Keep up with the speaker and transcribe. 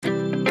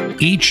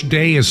Each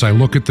day as I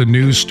look at the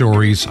news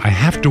stories, I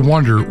have to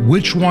wonder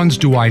which ones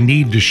do I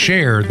need to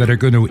share that are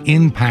going to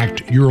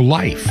impact your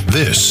life.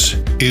 This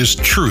is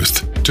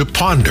Truth to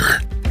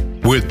Ponder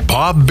with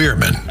Bob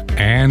Bierman.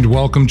 And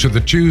welcome to the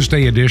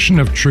Tuesday edition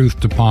of Truth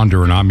to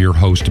Ponder, and I'm your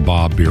host,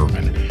 Bob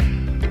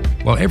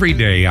Bierman. Well, every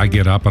day I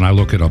get up and I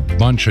look at a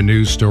bunch of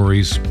news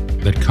stories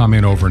that come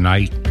in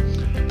overnight.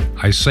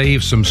 I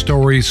save some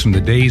stories from the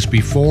days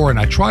before, and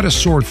I try to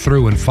sort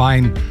through and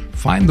find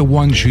the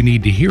ones you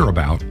need to hear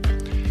about.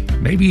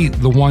 Maybe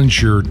the ones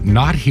you're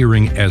not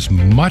hearing as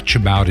much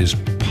about as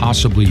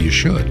possibly you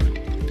should.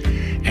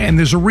 And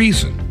there's a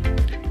reason.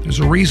 There's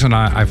a reason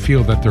I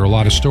feel that there are a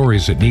lot of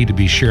stories that need to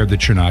be shared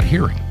that you're not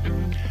hearing.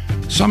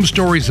 Some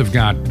stories have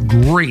got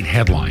great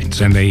headlines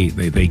and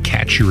they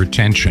catch your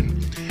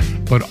attention.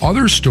 But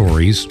other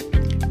stories,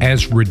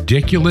 as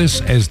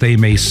ridiculous as they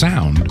may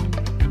sound,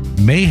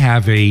 may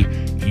have a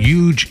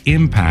huge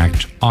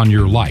impact on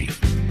your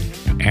life.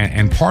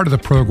 And part of the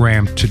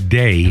program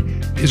today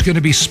is going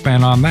to be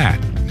spent on that.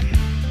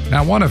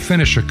 Now, I want to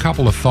finish a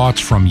couple of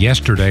thoughts from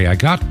yesterday. I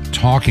got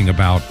talking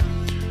about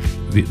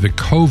the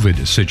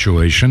COVID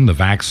situation, the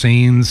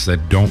vaccines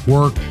that don't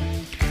work,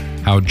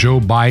 how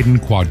Joe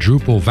Biden,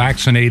 quadruple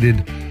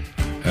vaccinated,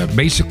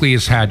 basically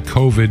has had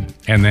COVID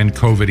and then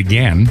COVID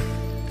again,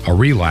 a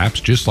relapse,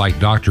 just like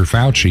Dr.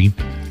 Fauci.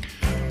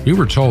 We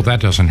were told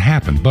that doesn't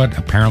happen, but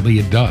apparently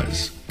it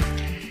does.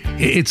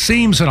 It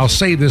seems, and I'll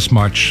say this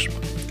much,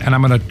 and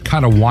I'm going to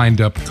kind of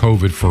wind up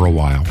COVID for a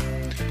while.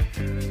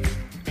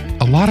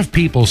 A lot of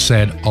people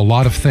said a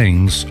lot of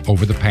things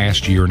over the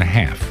past year and a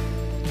half.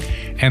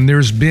 And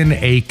there's been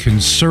a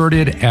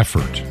concerted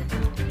effort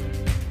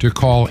to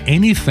call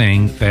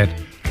anything that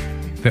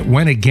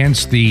went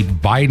against the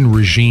Biden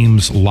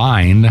regime's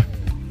line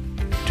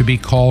to be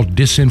called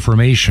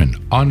disinformation,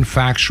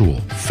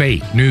 unfactual,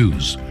 fake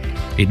news.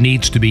 It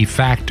needs to be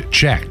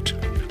fact-checked,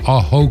 a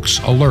hoax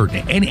alert,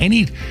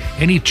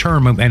 any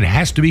term, and it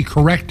has to be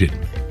corrected.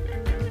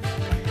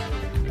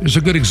 There's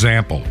a good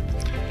example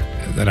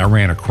that I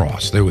ran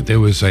across. There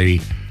was an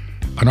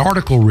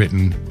article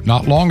written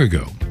not long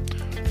ago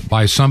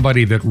by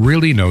somebody that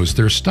really knows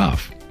their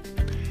stuff.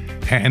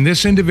 And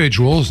this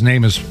individual, his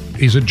name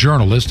he's a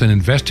journalist, an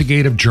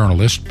investigative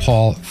journalist,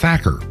 Paul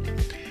Thacker.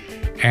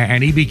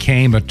 And he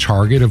became a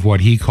target of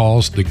what he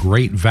calls the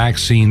Great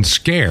Vaccine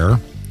Scare,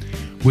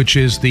 which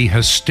is the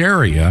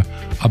hysteria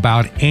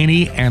about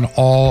any and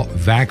all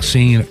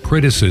vaccine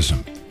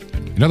criticism.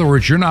 In other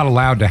words, you're not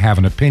allowed to have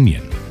an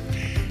opinion.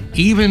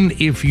 Even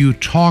if you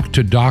talk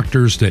to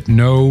doctors that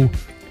know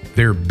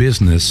their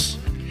business,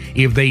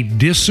 if they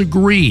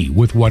disagree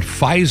with what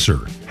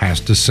Pfizer has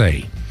to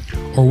say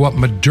or what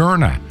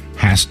Moderna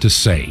has to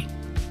say,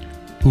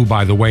 who,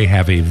 by the way,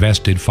 have a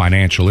vested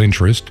financial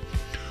interest,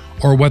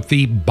 or what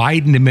the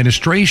Biden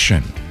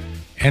administration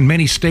and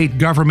many state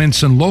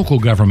governments and local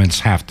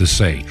governments have to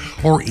say,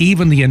 or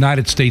even the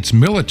United States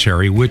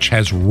military, which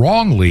has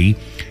wrongly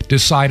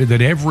decided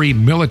that every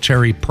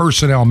military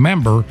personnel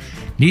member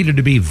needed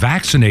to be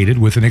vaccinated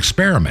with an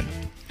experiment.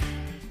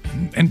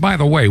 And by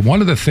the way,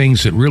 one of the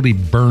things that really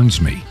burns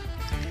me,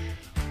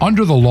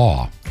 under the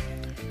law,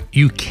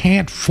 you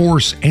can't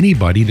force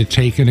anybody to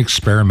take an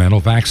experimental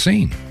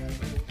vaccine.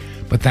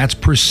 But that's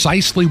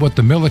precisely what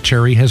the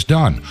military has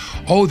done.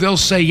 Oh, they'll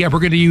say, yeah, we're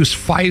going to use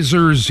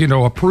Pfizer's,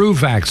 approved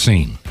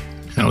vaccine.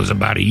 That was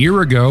about a year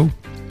ago.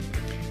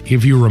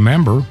 If you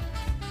remember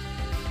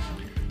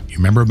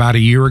about a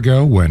year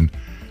ago when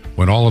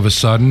all of a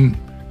sudden,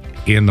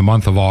 in the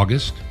month of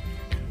August,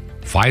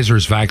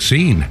 Pfizer's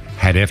vaccine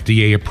had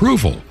FDA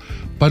approval,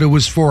 but it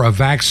was for a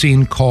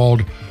vaccine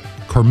called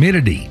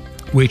Comirnaty,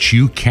 which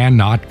you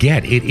cannot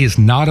get. It is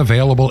not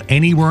available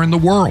anywhere in the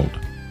world.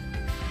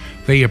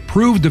 They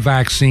approved the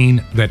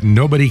vaccine that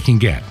nobody can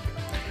get.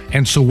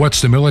 And so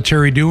what's the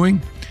military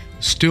doing?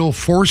 Still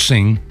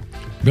forcing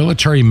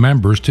military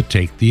members to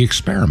take the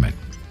experiment.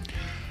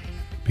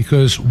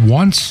 Because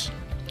once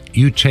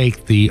you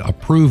take the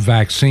approved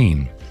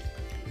vaccine,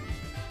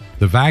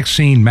 the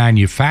vaccine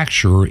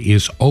manufacturer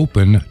is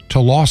open to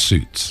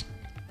lawsuits.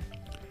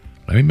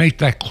 Let me make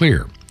that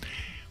clear.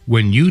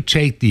 When you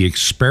take the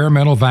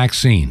experimental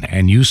vaccine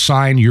and you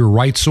sign your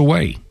rights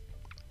away,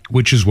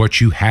 which is what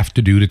you have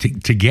to do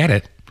to get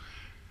it,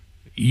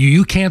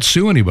 you can't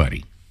sue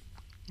anybody.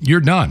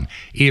 You're done.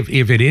 If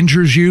it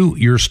injures you,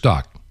 you're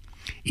stuck.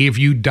 If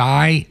you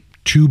die,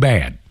 too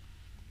bad.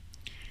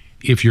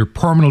 If you're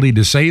permanently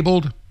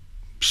disabled,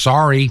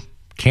 sorry,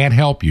 can't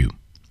help you.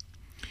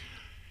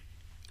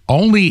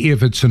 Only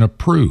if it's an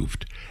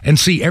approved. And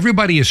see,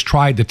 everybody has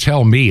tried to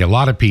tell me, a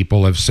lot of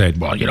people have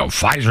said, well,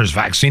 Pfizer's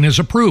vaccine is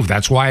approved.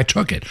 That's why I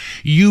took it.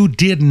 You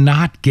did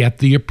not get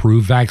the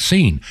approved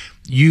vaccine.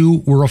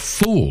 You were a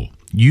fool.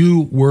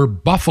 You were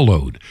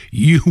buffaloed.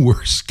 You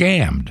were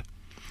scammed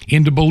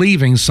into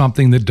believing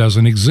something that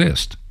doesn't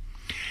exist.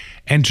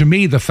 And to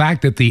me, the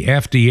fact that the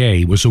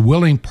FDA was a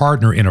willing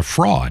partner in a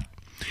fraud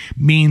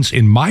means,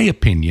 in my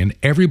opinion,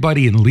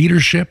 everybody in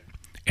leadership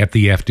at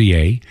the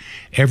FDA,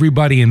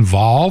 everybody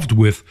involved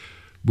with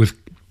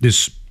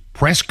this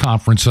press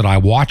conference that I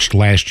watched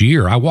last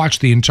year. I watched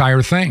the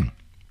entire thing.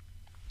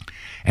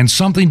 And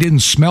something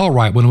didn't smell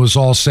right when it was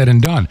all said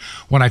and done.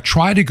 When I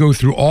tried to go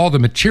through all the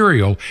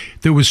material,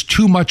 there was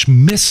too much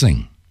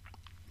missing.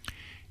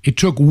 It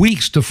took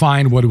weeks to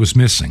find what was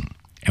missing.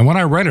 And when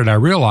I read it, I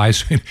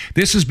realized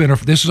this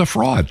is a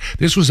fraud.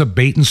 This was a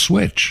bait and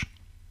switch.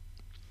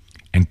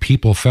 And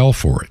people fell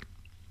for it.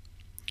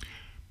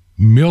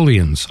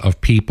 Millions of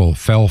people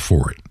fell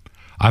for it.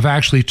 I've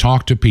actually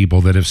talked to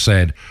people that have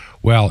said,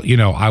 well,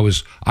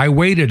 I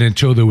waited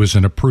until there was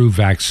an approved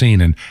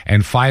vaccine, and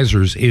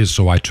Pfizer's is,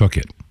 so I took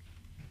it.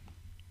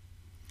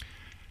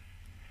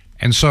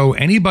 And so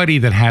anybody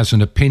that has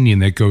an opinion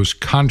that goes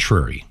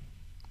contrary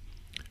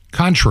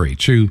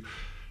to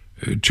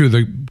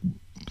the,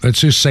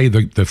 let's just say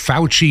the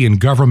Fauci and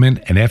government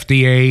and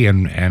FDA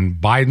and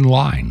Biden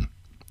line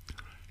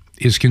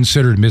is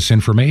considered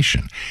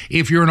misinformation.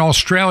 If you're in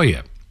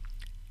Australia,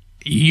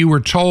 you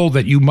were told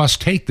that you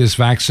must take this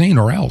vaccine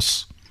or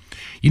else.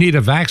 You need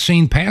a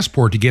vaccine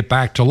passport to get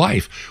back to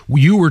life.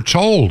 You were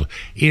told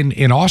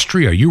in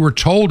Austria, you were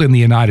told in the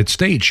United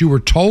States, you were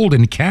told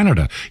in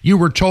Canada, you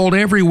were told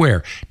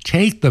everywhere,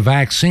 take the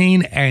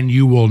vaccine and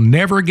you will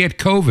never get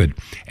COVID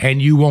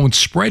and you won't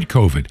spread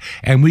COVID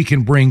and we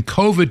can bring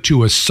COVID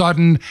to a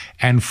sudden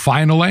and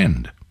final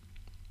end.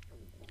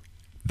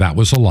 That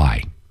was a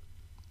lie.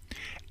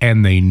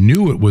 And they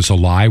knew it was a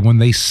lie when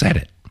they said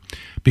it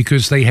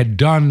because they had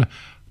done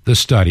the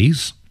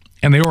studies.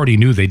 And they already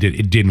knew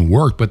it didn't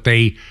work, but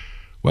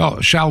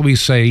shall we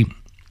say,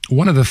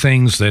 one of the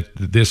things that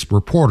this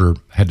reporter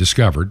had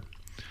discovered,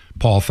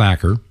 Paul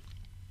Thacker,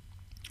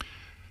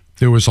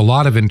 there was a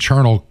lot of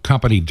internal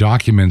company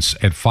documents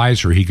at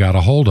Pfizer he got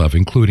a hold of,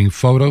 including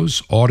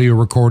photos, audio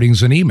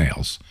recordings, and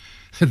emails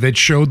that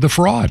showed the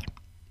fraud.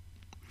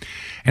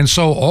 And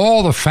so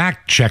all the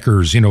fact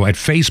checkers, at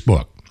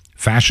Facebook,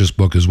 fascist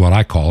book is what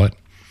I call it,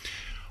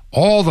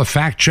 all the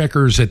fact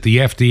checkers at the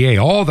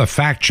FDA, all the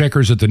fact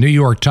checkers at the New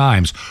York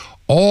Times,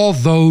 all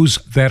those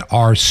that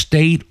are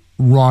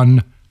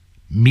state-run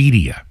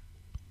media,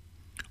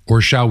 or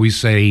shall we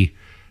say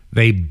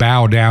they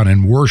bow down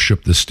and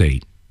worship the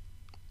state.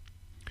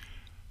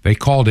 They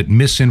called it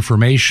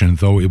misinformation,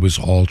 though it was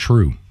all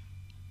true.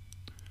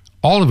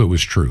 All of it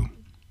was true.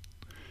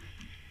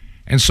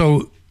 And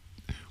so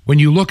when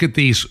you look at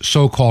these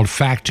so-called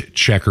fact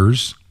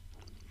checkers,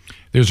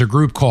 there's a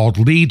group called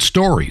Lead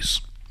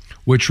Stories,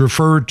 which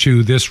referred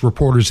to this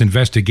reporter's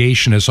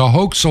investigation as a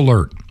hoax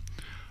alert,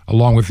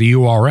 along with the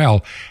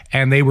URL,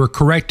 and they were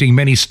correcting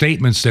many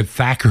statements that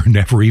Thacker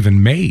never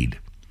even made.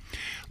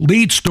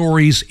 Lead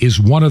Stories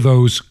is one of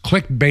those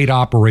clickbait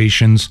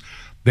operations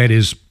that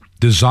is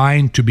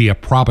designed to be a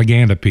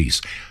propaganda piece.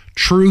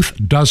 Truth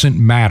doesn't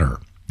matter.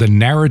 The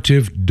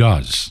narrative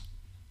does.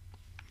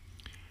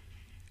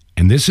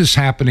 And this is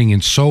happening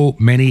in so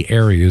many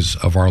areas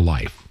of our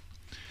life.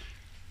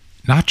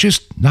 Not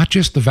just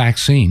the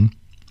vaccine.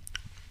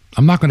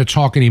 I'm not going to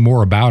talk any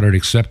more about it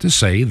except to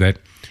say that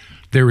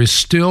there is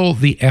still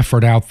the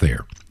effort out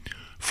there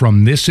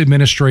from this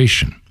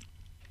administration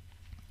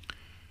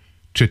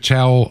to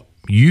tell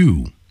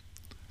you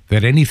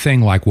that anything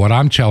like what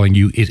I'm telling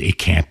you, it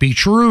can't be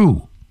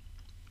true.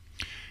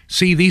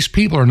 See, these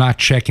people are not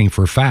checking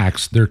for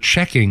facts. They're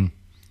checking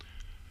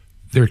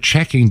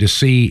to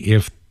see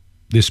if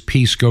this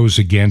piece goes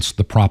against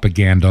the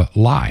propaganda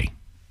lie.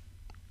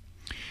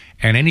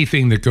 And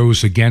anything that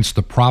goes against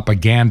the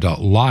propaganda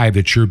lie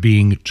that you're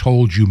being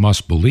told you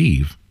must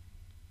believe,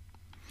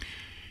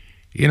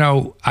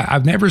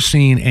 I've never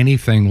seen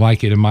anything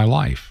like it in my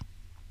life.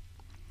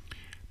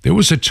 There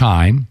was a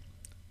time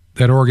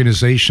that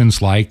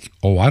organizations like,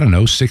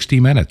 60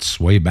 Minutes,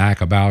 way back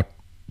about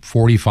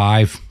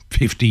 45,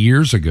 50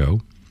 years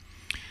ago,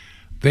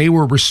 they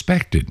were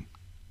respected.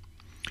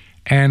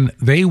 And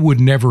they would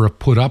never have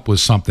put up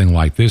with something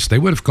like this. They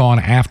would have gone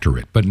after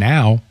it. But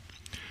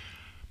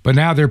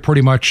now they're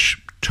pretty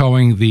much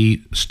towing the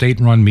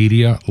state-run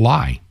media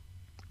lie.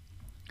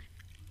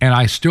 And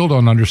I still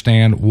don't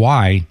understand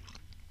why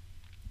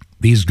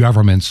these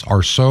governments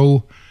are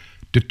so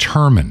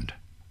determined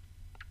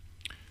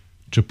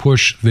to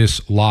push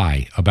this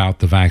lie about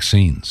the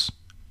vaccines.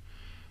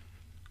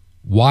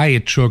 Why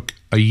it took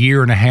a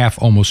year and a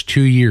half, almost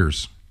 2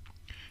 years,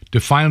 to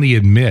finally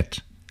admit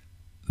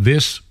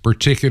this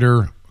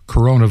particular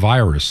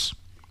coronavirus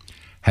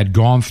had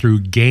gone through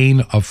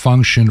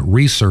gain-of-function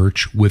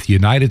research with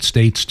United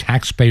States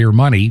taxpayer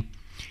money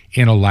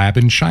in a lab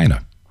in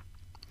China.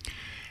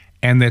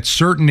 And that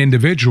certain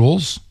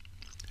individuals,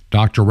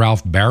 Dr.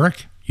 Ralph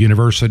Baric,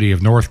 University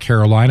of North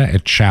Carolina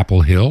at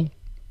Chapel Hill,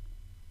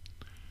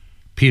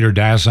 Peter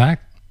Daszak,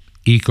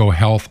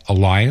 EcoHealth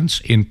Alliance,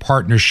 in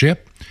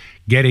partnership,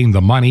 getting the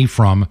money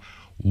from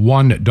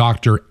one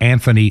Dr.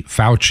 Anthony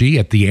Fauci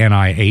at the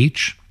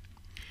NIH,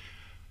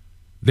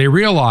 they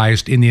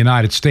realized in the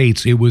United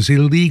States it was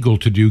illegal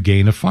to do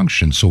gain of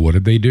function. So what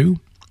did they do?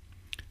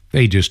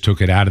 They just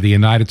took it out of the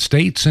United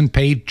States and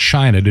paid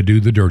China to do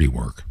the dirty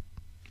work.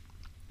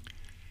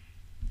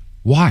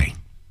 Why?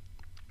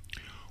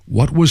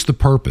 What was the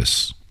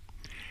purpose?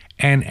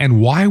 And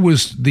why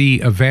was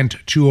the Event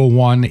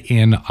 201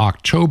 in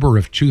October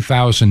of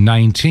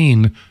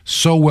 2019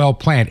 so well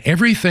planned?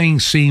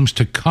 Everything seems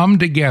to come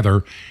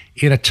together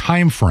in a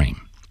time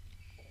frame.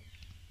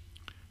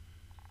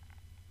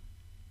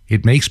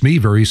 It makes me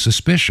very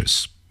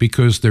suspicious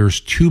because there's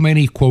too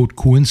many, quote,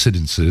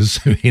 coincidences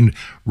in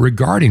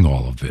regarding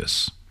all of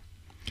this.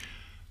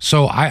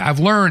 So I've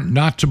learned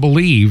not to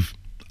believe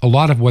a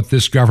lot of what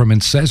this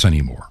government says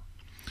anymore.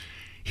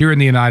 Here in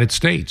the United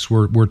States,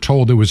 we're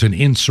told there was an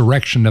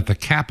insurrection at the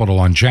Capitol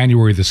on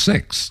January the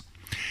 6th.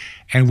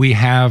 And we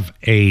have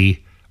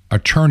a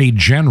attorney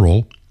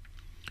general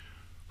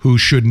who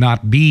should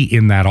not be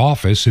in that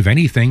office. If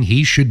anything,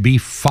 he should be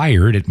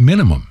fired at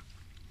minimum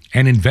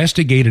and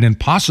investigated and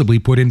possibly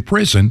put in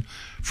prison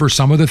for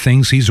some of the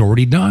things he's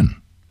already done.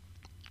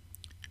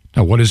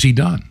 Now, what has he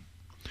done?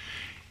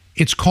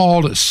 It's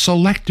called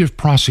selective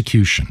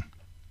prosecution.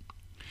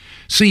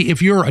 See,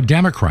 if you're a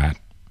Democrat,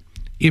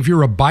 if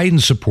you're a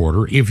Biden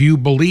supporter, if you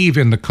believe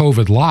in the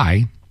COVID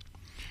lie,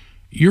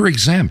 you're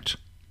exempt.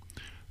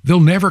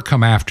 They'll never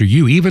come after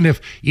you, even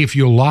if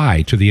you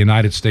lie to the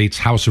United States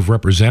House of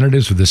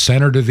Representatives or the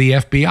Senate or the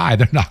FBI.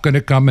 They're not going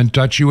to come and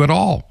touch you at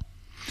all.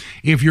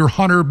 If you're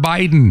Hunter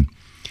Biden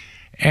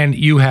and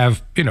you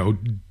have,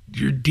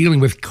 you're dealing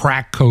with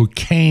crack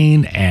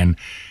cocaine and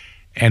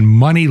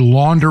money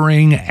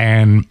laundering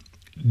and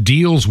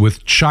deals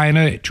with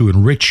China to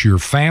enrich your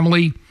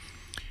family,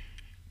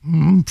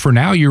 for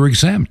now, you're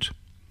exempt.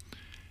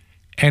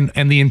 And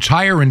the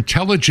entire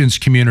intelligence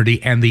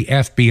community and the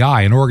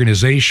FBI, an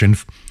organization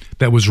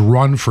that was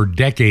run for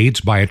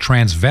decades by a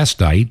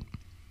transvestite,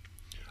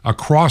 a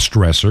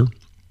cross-dresser,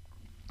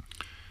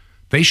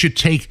 they should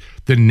take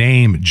the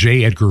name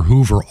J. Edgar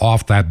Hoover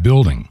off that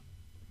building.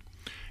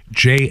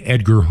 J.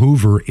 Edgar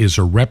Hoover is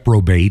a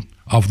reprobate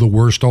of the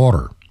worst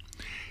order.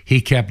 He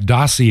kept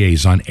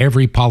dossiers on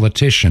every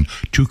politician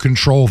to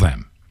control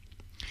them.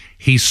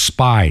 He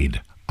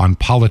spied on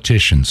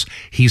politicians.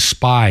 He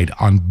spied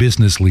on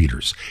business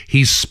leaders.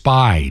 He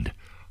spied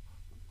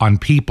on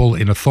people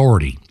in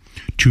authority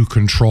to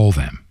control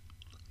them.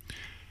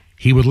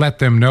 He would let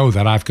them know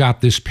that I've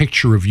got this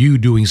picture of you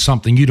doing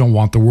something you don't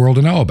want the world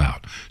to know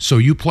about. So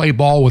you play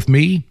ball with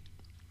me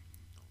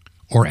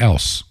or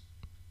else.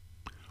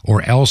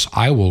 Or else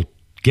I will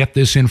get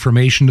this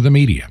information to the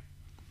media.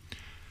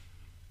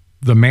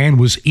 The man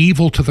was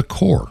evil to the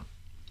core.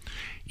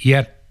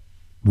 Yet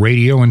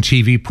radio and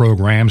TV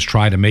programs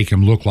try to make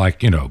him look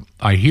like,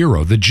 a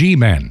hero. The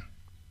G-men,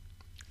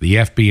 the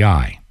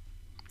FBI.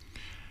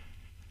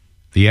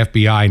 The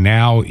FBI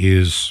now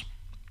is,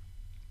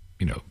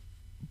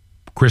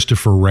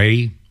 Christopher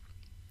Wray,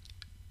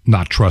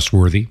 not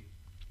trustworthy.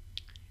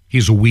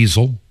 He's a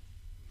weasel.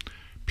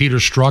 Peter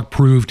Strzok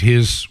proved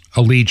his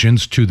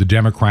allegiance to the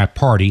Democrat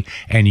Party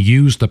and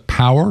used the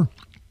power.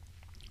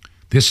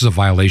 This is a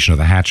violation of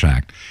the Hatch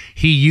Act.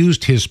 He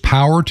used his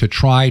power to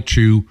try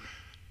to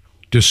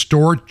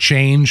distort,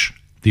 change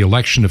the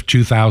election of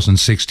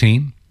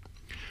 2016,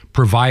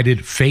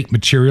 provided fake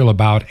material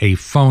about a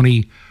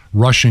phony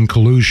Russian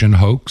collusion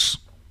hoax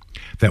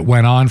that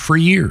went on for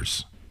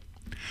years.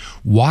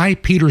 Why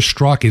Peter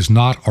Strzok is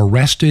not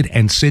arrested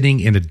and sitting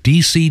in a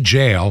D.C.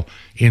 jail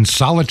in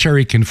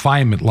solitary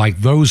confinement like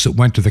those that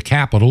went to the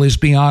Capitol is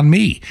beyond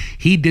me.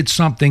 He did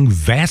something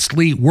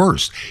vastly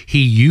worse.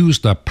 He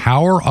used the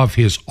power of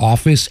his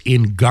office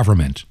in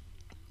government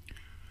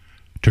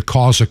to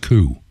cause a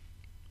coup,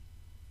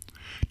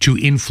 to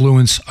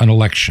influence an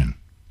election,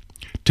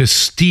 to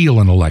steal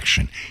an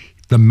election.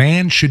 The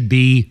man should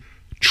be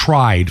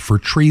tried for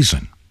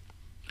treason,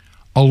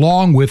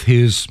 along with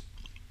his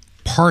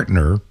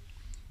partner,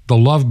 the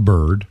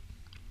lovebird,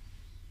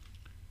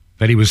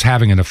 that he was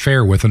having an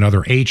affair with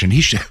another agent.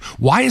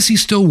 Why is he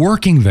still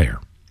working there?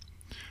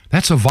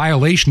 That's a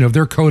violation of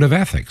their code of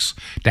ethics,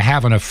 to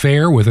have an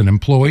affair with an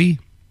employee.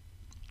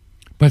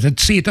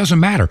 But see, it doesn't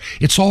matter.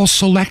 It's all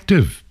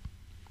selective.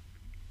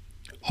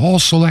 All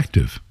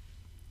selective.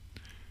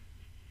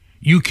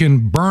 You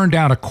can burn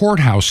down a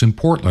courthouse in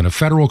Portland, a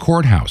federal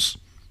courthouse.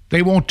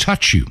 They won't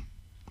touch you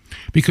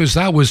because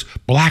that was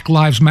Black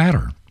Lives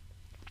Matter.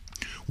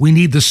 We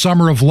need the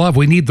summer of love.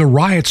 We need the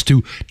riots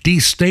to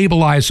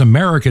destabilize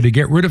America to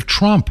get rid of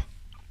Trump.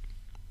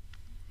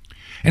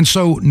 And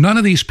so none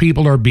of these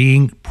people are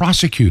being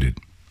prosecuted.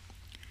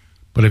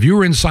 But if you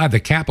were inside the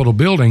Capitol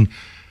building,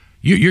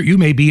 you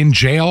may be in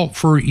jail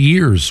for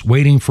years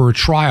waiting for a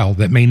trial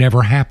that may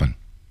never happen.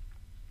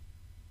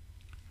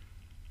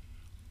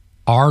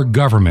 Our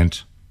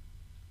government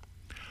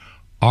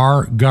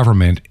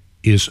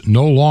is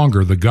no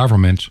longer the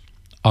government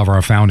of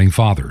our founding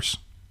fathers.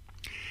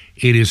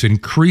 It is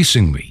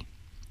increasingly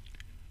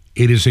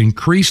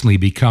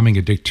becoming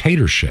a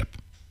dictatorship.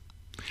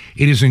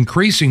 It is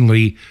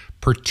increasingly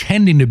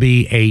pretending to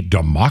be a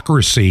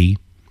democracy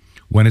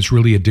when it's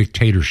really a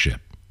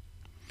dictatorship.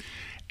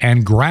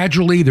 And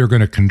gradually they're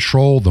going to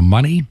control the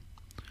money,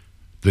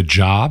 the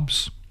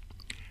jobs,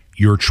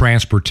 your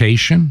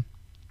transportation,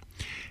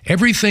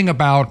 everything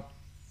about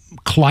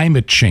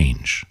climate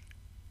change,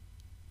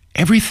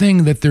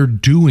 everything that they're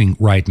doing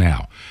right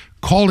now.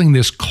 calling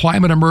this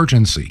climate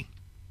emergency.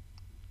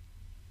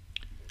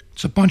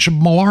 It's a bunch of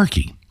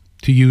malarkey,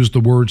 to use the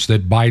words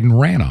that Biden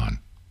ran on.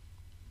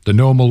 The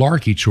no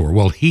malarkey tour.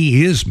 Well,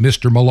 he is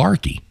Mr.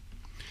 Malarkey.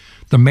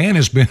 The man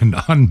has been an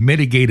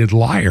unmitigated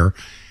liar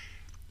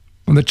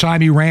from the time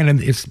he ran,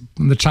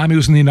 from the time he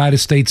was in the United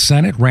States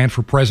Senate, ran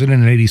for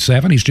president in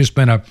 87. He's just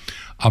been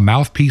a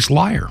mouthpiece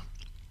liar.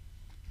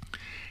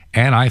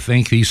 And I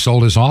think he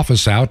sold his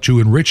office out to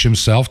enrich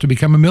himself to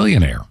become a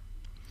millionaire.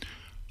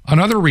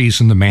 Another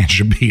reason the man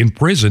should be in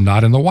prison,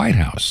 not in the White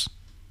House.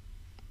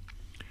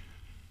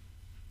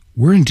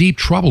 We're in deep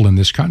trouble in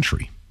this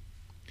country.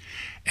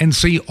 And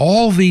see,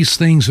 all these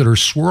things that are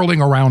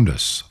swirling around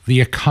us, the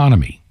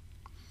economy,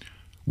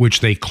 which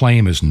they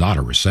claim is not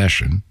a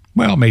recession.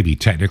 Well, maybe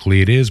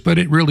technically it is, but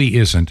it really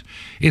isn't.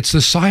 It's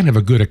the sign of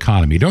a good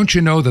economy. Don't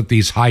you know that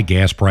these high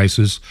gas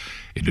prices,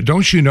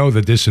 don't you know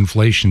that this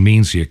inflation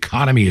means the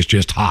economy is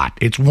just hot?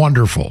 It's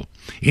wonderful.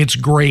 It's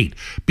great.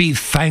 Be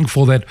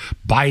thankful that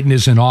Biden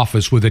is in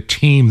office with a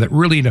team that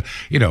really,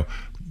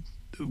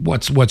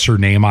 what's her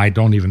name? I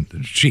don't even,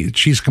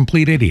 she's a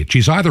complete idiot.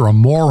 She's either a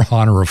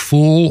moron or a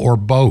fool or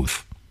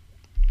both.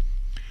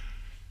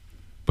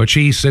 But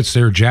she sits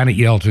there, Janet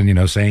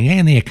Yeltsin, saying,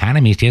 hey, the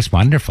economy is just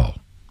wonderful.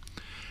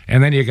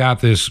 And then you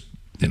got this,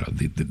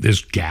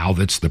 this gal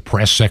that's the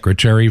press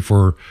secretary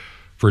for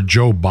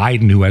Joe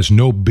Biden, who has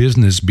no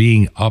business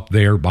being up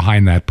there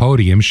behind that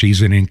podium.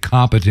 She's an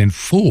incompetent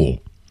fool.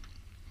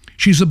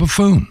 She's a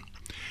buffoon.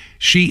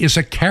 She is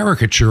a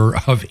caricature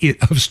of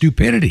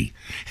stupidity.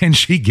 And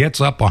she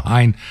gets up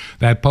behind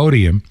that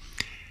podium.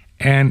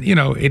 And,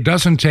 it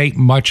doesn't take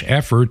much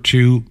effort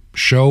to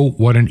show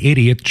what an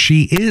idiot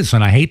she is.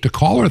 And I hate to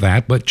call her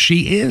that, but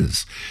she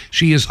is.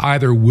 She is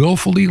either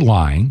willfully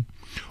lying,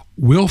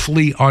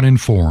 willfully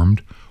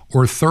uninformed,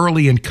 or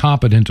thoroughly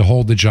incompetent to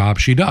hold the job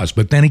she does.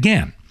 But then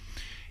again,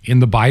 in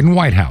the Biden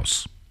White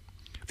House,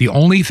 the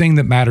only thing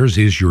that matters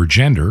is your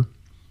gender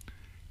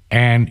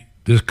and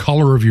the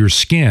color of your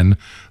skin.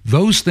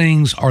 Those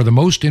things are the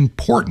most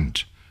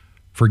important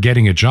for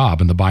getting a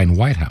job in the Biden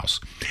White House.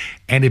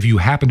 And if you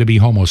happen to be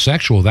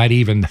homosexual, that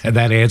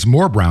adds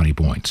more brownie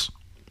points.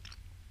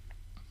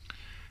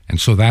 And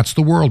so that's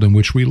the world in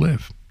which we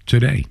live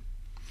today.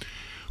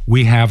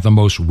 We have the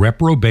most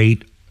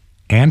reprobate,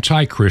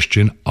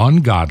 anti-Christian,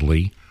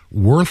 ungodly,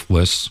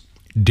 worthless,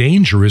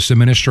 dangerous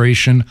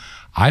administration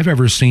I've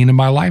ever seen in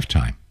my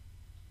lifetime.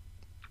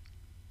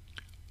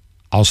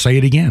 I'll say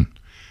it again.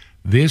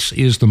 This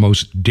is the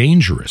most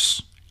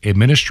dangerous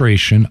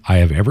administration I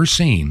have ever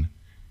seen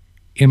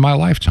in my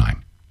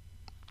lifetime.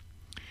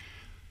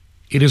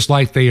 It is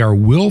like they are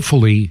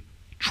willfully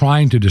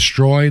trying to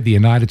destroy the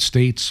United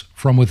States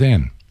from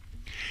within.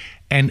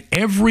 And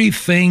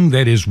everything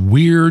that is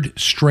weird,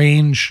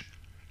 strange,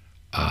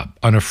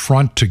 an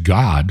affront to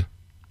God,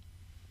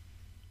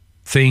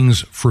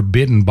 things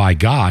forbidden by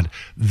God,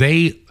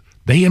 they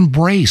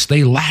embrace,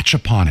 they latch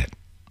upon it.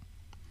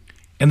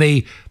 And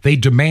they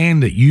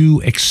demand that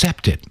you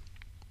accept it.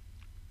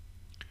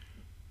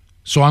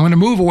 So I'm going to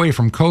move away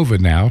from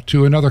COVID now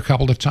to another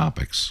couple of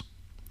topics.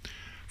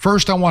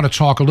 First, I want to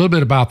talk a little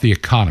bit about the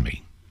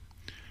economy.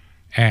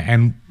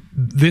 And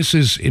this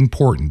is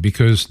important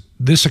because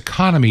this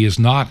economy is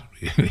not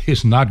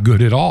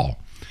good at all.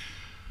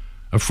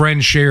 A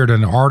friend shared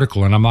an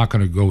article, and I'm not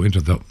going to go into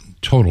the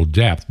total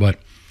depth, but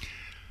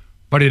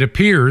it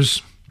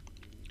appears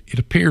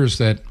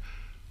that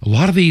a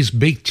lot of these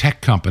big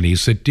tech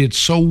companies that did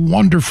so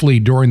wonderfully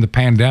during the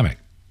pandemic,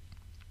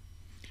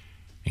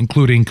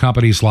 including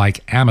companies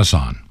like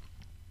Amazon,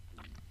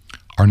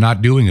 are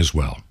not doing as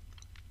well.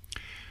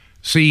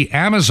 See,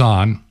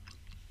 Amazon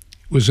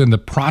was in the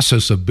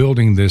process of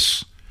building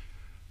this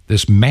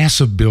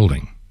massive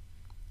building.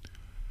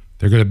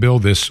 They're going to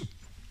build this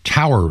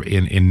tower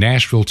in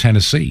Nashville,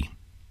 Tennessee.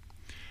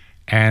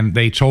 And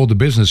they told the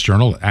Business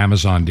Journal,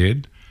 Amazon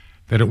did,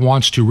 that it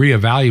wants to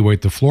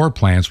reevaluate the floor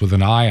plans with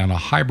an eye on a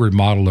hybrid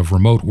model of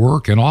remote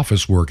work and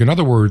office work. In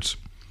other words,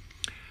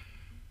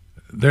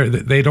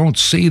 they don't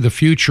see the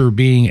future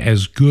being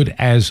as good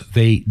as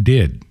they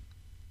did.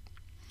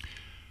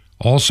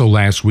 Also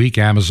last week,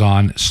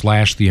 Amazon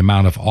slashed the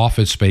amount of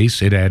office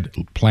space it had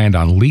planned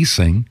on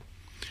leasing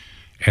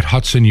at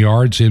Hudson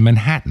Yards in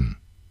Manhattan.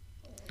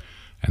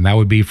 And that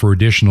would be for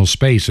additional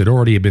space. It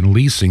already had been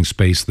leasing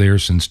space there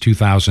since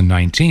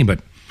 2019,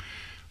 but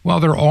well,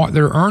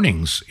 their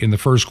earnings in the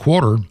first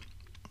quarter,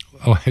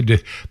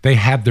 they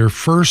had their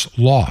first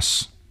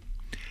loss.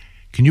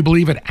 Can you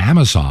believe it?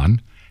 Amazon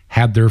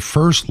had their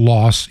first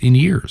loss in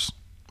years,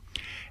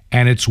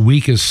 and its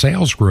weakest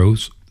sales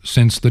growth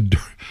since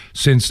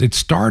it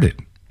started.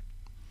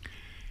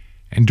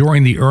 And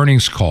during the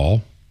earnings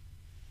call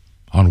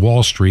on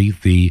Wall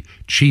Street, the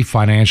chief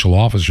financial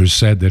officer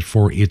said that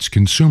for its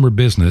consumer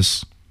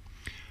business,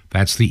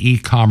 that's the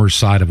e-commerce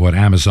side of what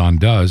Amazon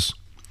does,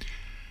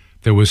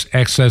 there was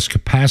excess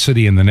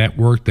capacity in the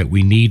network that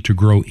we need to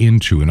grow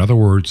into. In other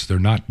words, they're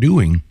not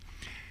doing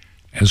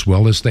as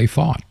well as they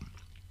thought.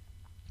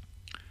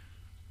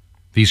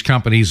 These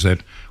companies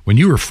that when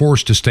you were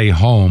forced to stay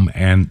home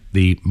and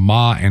the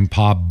ma and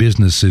pop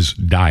businesses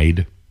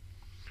died,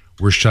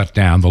 were shut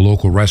down, the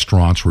local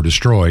restaurants were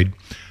destroyed,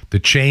 the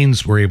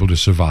chains were able to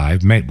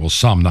survive, well,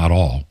 some, not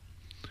all,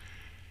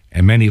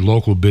 and many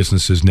local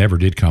businesses never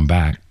did come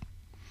back.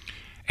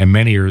 And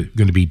many are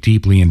going to be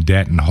deeply in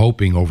debt and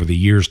hoping over the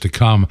years to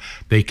come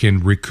they can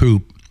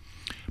recoup.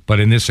 But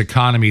in this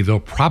economy,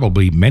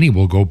 many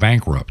will go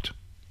bankrupt.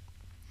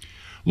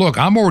 Look,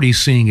 I'm already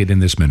seeing it in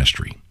this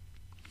ministry.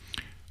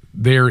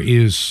 There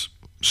is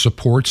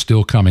support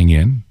still coming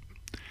in,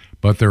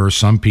 but there are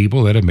some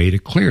people that have made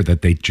it clear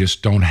that they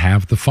just don't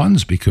have the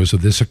funds because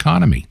of this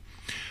economy.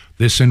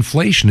 This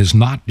inflation is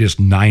not just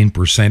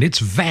 9%, it's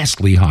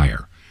vastly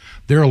higher.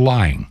 They're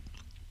lying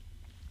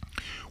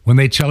when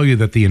they tell you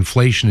that the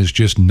inflation is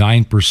just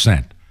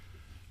 9%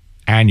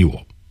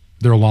 annual.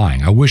 They're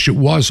lying. I wish it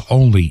was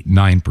only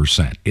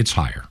 9%. It's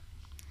higher.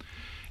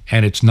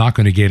 And it's not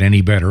going to get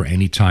any better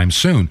anytime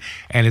soon.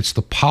 And it's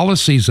the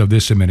policies of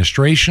this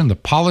administration, the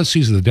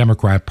policies of the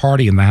Democrat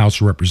Party in the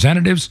House of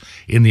Representatives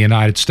in the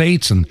United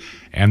States and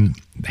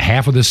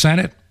half of the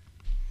Senate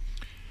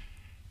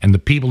and the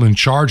people in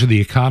charge of the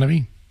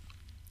economy.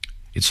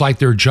 It's like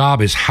their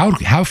job is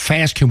how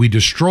fast can we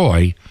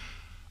destroy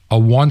a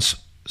once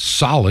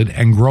solid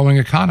and growing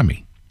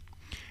economy?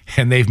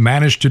 And they've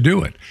managed to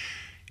do it.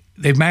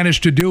 They've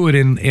managed to do it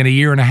in a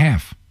year and a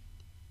half,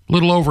 a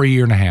little over a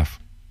year and a half.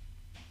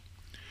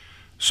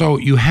 So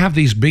you have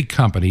these big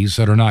companies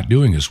that are not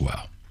doing as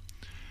well.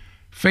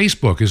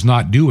 Facebook is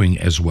not doing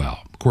as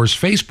well. Of course,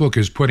 Facebook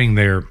is putting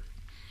their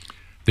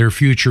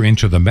future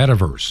into the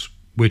metaverse,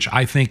 which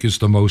I think is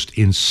the most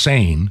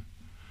insane,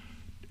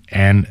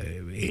 and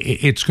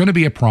it's going to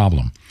be a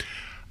problem.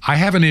 I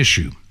have an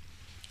issue.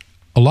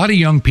 A lot of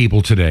young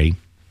people today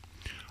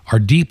are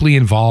deeply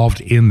involved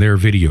in their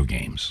video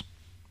games.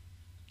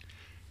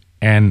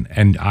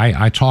 And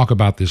I talk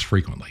about this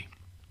frequently.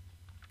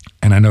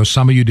 And I know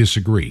some of you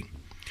disagree.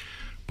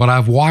 But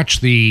I've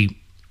watched the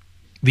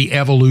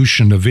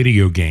evolution of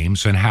video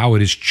games and how it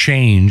has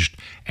changed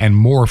and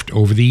morphed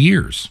over the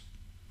years.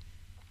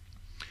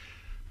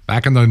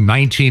 Back in the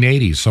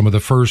 1980s, some of the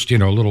first,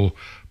 little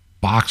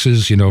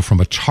boxes, from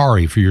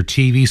Atari for your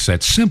TV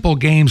set, simple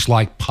games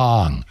like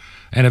Pong,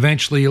 and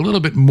eventually a little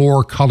bit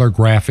more color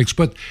graphics,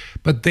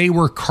 but they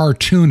were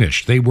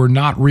cartoonish. They were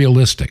not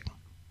realistic.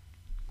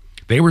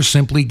 They were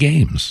simply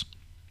games.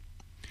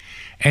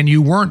 And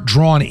you weren't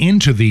drawn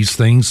into these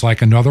things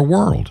like another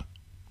world.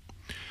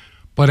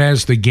 But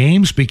as the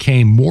games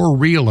became more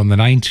real in the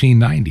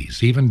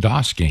 1990s, even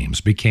DOS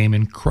games became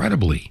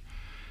incredibly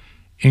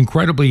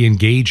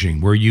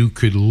engaging, where you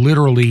could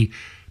literally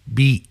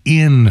be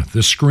in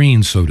the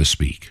screen, so to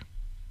speak.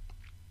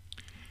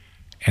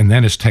 And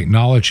then as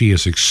technology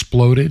has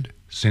exploded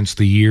since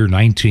the year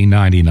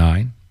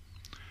 1999,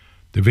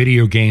 the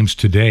video games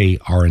today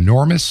are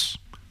enormous,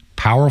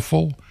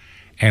 powerful,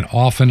 and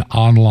often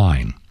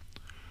online,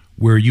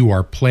 where you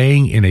are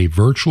playing in a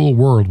virtual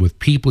world with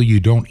people you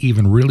don't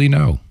even really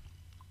know.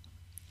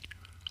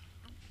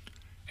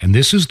 And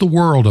this is the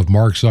world of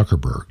Mark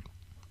Zuckerberg.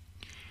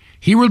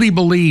 He really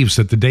believes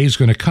that the day is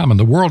going to come, and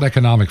the World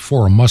Economic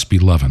Forum must be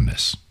loving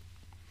this.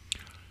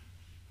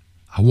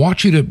 I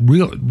want you to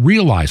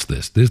realize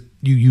this.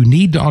 You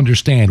need to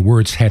understand where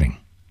it's heading.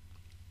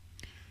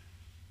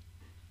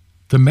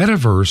 The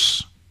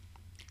metaverse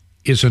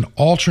is an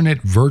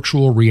alternate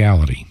virtual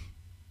reality.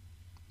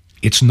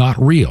 It's not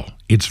real.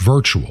 It's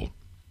virtual.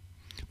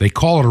 They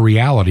call it a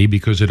reality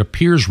because it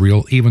appears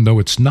real even though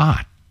it's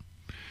not.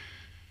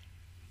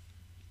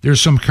 There's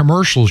some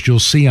commercials you'll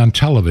see on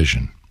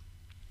television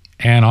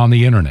and on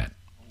the internet.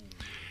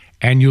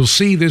 And you'll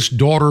see this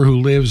daughter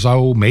who lives,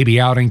 maybe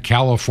out in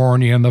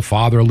California, and the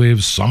father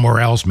lives somewhere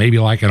else, maybe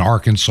like in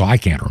Arkansas, I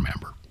can't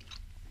remember.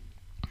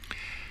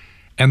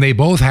 And they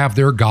both have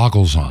their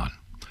goggles on.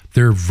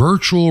 Their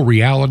virtual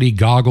reality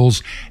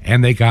goggles,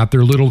 and they got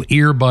their little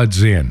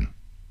earbuds in.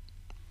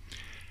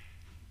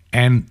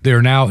 And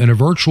they're now in a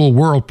virtual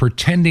world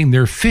pretending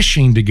they're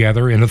fishing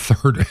together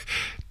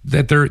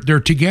that they're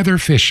together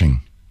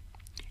fishing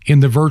in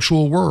the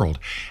virtual world.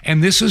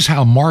 And this is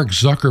how Mark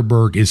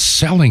Zuckerberg is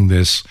selling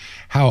this,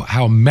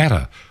 how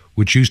Meta,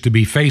 which used to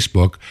be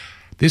Facebook,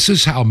 this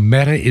is how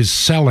Meta is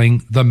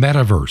selling the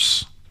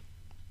metaverse.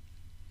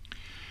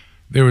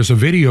 There was a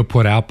video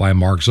put out by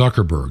Mark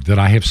Zuckerberg that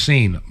I have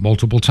seen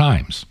multiple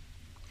times.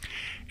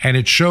 And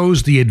it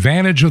shows the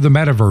advantage of the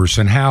metaverse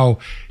and how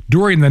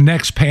during the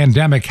next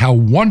pandemic, how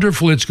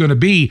wonderful it's going to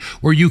be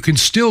where you can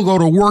still go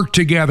to work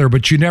together,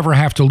 but you never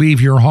have to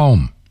leave your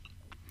home.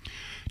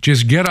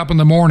 Just get up in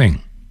the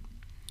morning,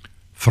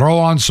 throw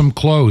on some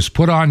clothes,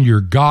 put on your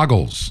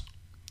goggles,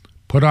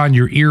 put on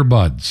your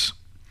earbuds,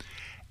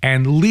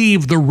 and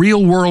leave the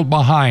real world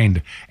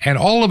behind. And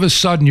all of a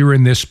sudden, you're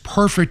in this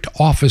perfect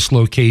office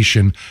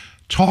location,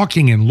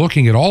 talking and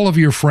looking at all of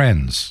your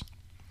friends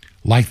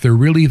like they're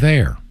really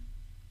there,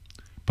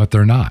 but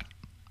they're not.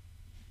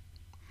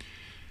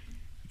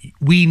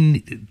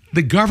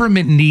 The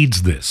government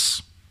needs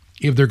this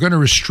if they're going to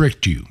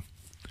restrict you.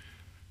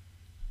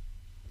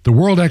 The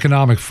World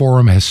Economic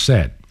Forum has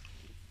said,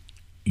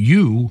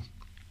 you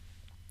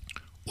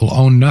will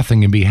own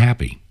nothing and be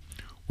happy.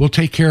 We'll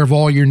take care of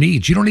all your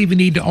needs. You don't even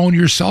need to own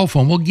your cell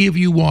phone. We'll give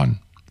you one.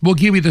 We'll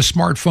give you the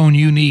smartphone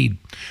you need.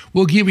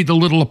 We'll give you the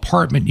little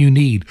apartment you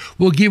need.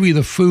 We'll give you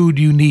the food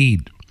you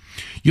need.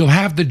 You'll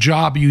have the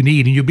job you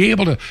need, and you'll be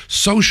able to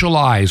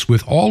socialize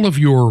with all of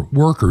your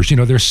workers. You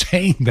know, they're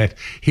saying that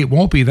it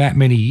won't be that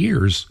many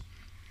years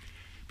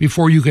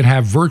before you can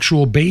have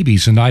virtual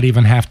babies and not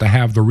even have to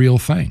have the real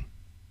thing.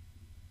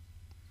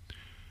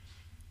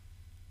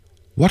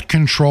 What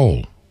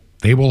control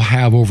they will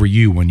have over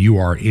you when you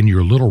are in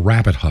your little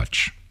rabbit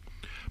hutch,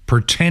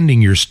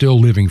 pretending you're still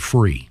living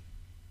free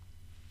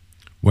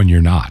when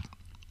you're not.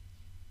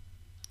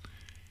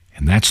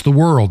 And that's the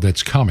world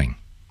that's coming.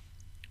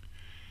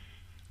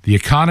 The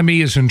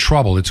economy is in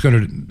trouble. It's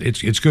going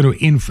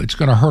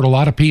to hurt a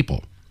lot of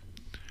people.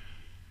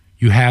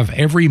 You have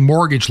every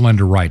mortgage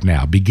lender right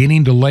now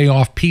beginning to lay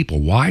off people.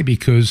 Why?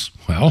 Because,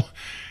 well,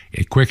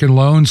 at Quicken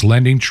Loans,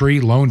 Lending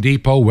Tree, Loan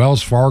Depot,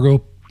 Wells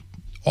Fargo,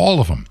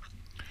 all of them,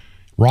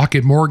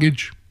 Rocket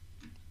Mortgage,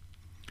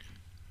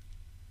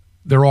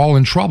 they're all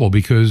in trouble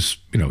because,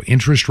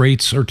 interest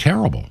rates are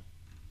terrible.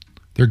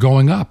 They're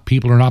going up.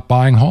 People are not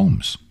buying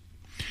homes.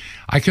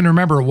 I can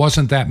remember it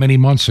wasn't that many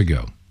months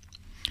ago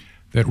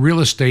that real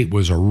estate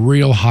was a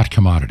real hot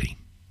commodity.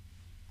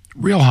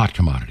 Real hot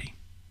commodity.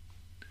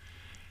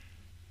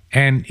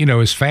 And,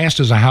 as fast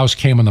as a house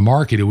came on the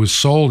market, it was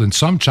sold, and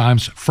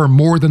sometimes for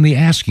more than the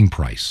asking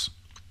price.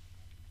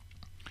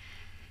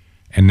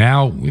 And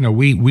now,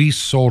 we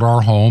sold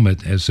our home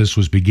as this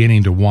was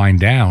beginning to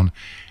wind down,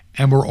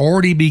 and we're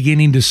already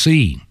beginning to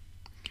see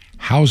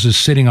houses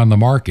sitting on the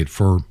market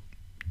for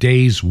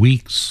days,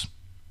 weeks,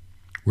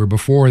 where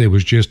before it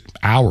was just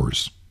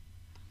hours.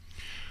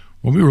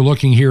 When we were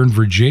looking here in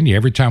Virginia,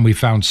 every time we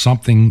found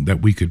something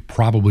that we could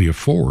probably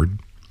afford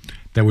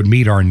that would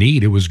meet our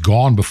need, it was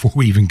gone before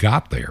we even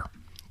got there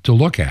to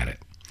look at it.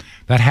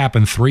 That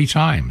happened 3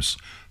 times.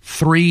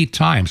 3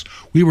 times.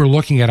 We were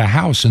looking at a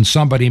house and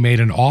somebody made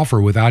an offer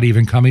without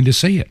even coming to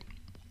see it.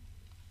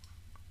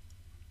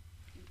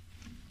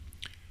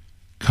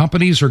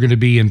 Companies are going to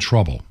be in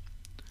trouble.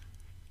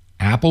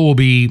 Apple will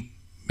be,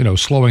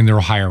 slowing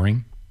their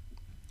hiring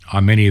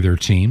on many of their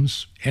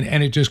teams,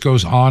 and it just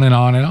goes on and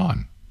on and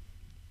on.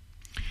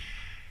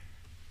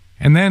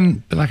 And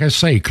then, like I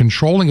say,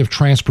 controlling of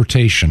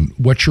transportation,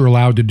 what you're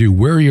allowed to do,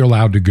 where you're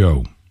allowed to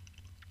go,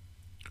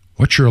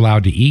 what you're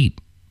allowed to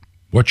eat,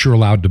 what you're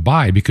allowed to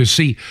buy. Because,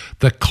 see,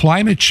 the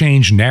climate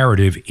change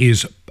narrative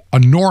is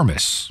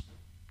enormous.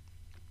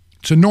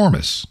 It's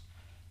enormous.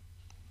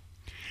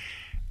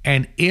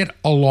 And it,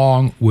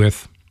 along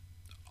with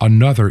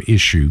another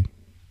issue,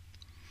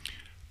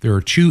 there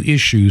are 2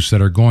 issues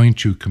that are going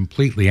to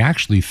completely,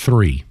 actually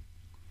 3,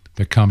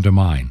 that come to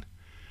mind.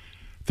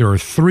 There are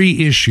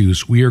 3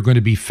 issues we are going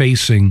to be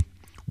facing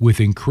with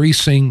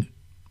increasing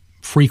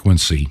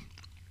frequency,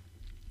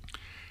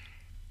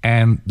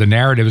 and the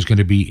narrative is going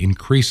to be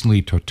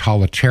increasingly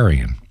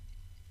totalitarian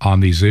on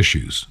these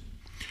issues.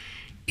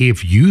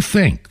 If you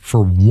think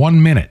for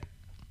 1 minute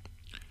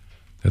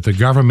that the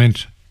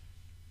government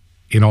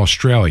in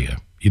Australia,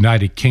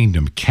 United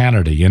Kingdom,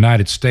 Canada,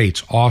 United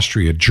States,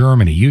 Austria,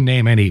 Germany, you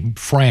name any,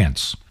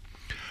 France,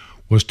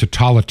 was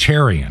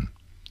totalitarian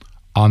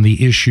on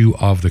the issue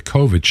of the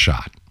COVID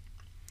shot,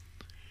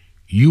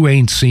 you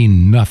ain't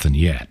seen nothing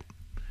yet.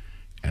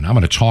 And I'm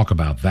going to talk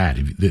about that.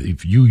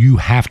 If you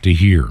have to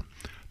hear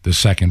the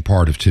second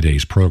part of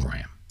today's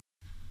program.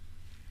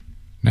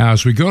 Now,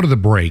 as we go to the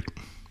break,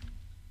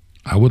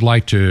 I would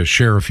like to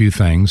share a few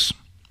things.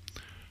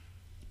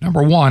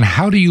 Number one,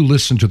 how do you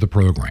listen to the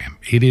program?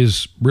 It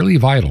is really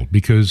vital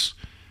because,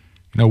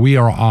 we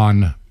are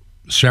on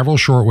several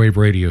shortwave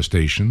radio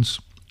stations.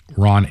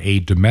 We're on a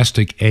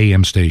domestic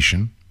AM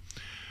station.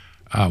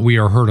 We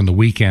are heard on the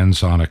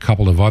weekends on a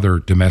couple of other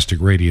domestic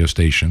radio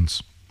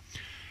stations.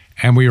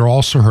 And we are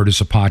also heard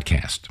as a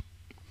podcast.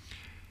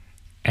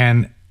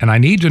 And I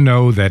need to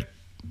know that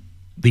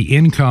the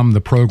income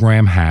the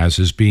program has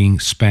is being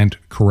spent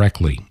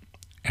correctly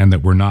and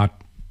that we're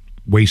not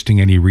wasting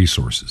any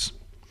resources.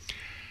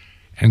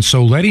 And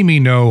so letting me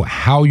know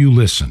how you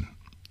listen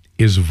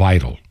is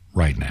vital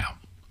right now.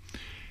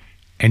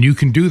 And you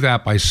can do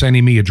that by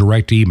sending me a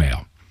direct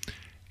email.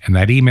 And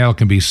that email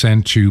can be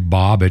sent to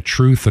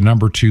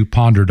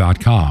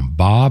bob@truth2ponder.com.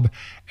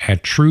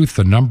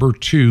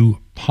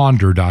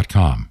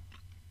 bob@truth2ponder.com.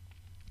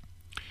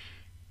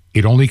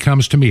 It only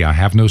comes to me. I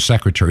have no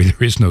secretary.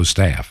 There is no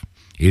staff.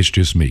 It's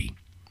just me.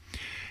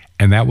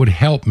 And that would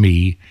help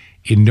me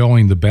in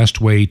knowing the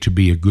best way to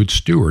be a good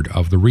steward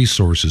of the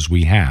resources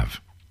we have.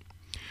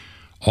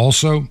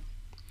 Also,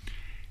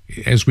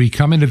 as we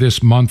come into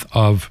this month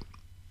of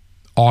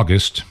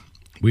August,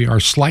 we are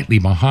slightly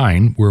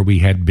behind where we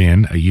had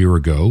been a year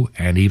ago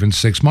and even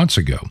 6 months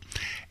ago.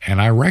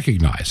 And I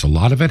recognize a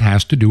lot of it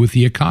has to do with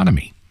the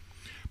economy.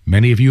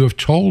 Many of you have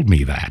told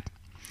me that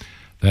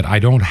I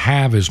don't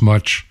have as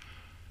much,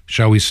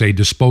 shall we say,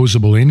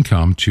 disposable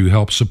income to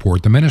help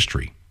support the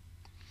ministry.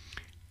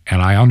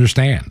 And I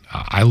understand.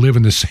 I live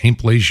in the same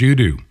place you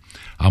do.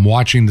 I'm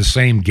watching the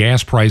same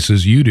gas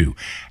prices you do.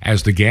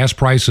 As the gas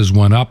prices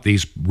went up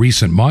these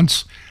recent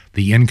months,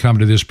 the income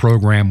to this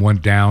program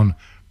went down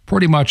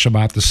pretty much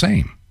about the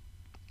same.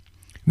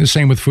 The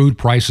same with food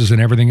prices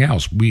and everything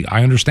else.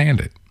 I understand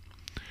it.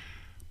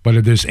 But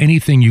if there's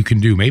anything you can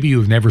do, maybe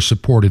you've never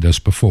supported us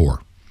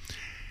before,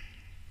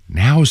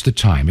 now is the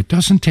time. It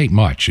doesn't take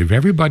much. If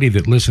everybody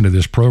that listened to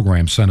this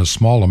program sent a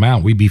small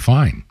amount, we'd be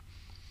fine.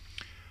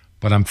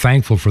 But I'm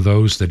thankful for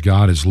those that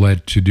God has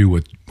led to do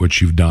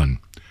what you've done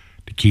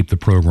to keep the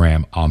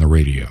program on the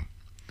radio.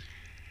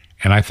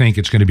 And I think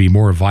it's going to be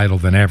more vital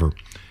than ever.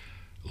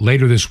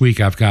 Later this week,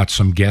 I've got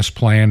some guests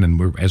planned,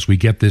 and as we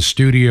get this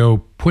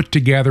studio put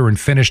together and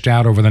finished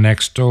out over the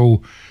next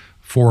 4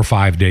 or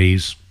 5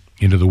 days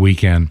into the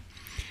weekend,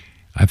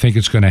 I think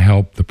it's going to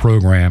help the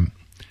program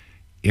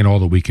in all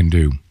that we can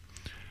do.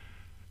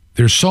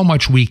 There's so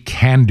much we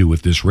can do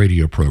with this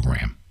radio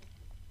program.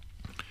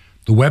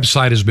 The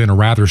website has been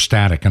rather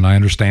static, and I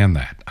understand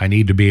that. I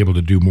need to be able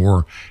to do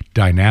more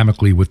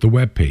dynamically with the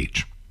web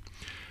page.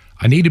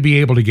 I need to be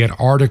able to get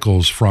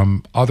articles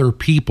from other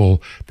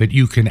people that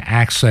you can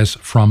access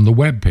from the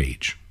web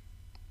page,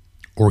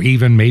 or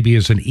even maybe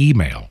as an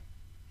email.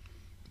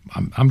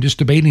 I'm just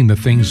debating the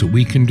things that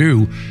we can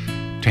do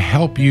to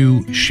help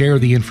you share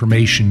the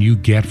information you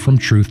get from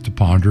Truth to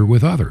Ponder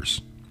with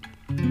others.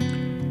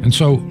 And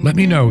so let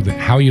me know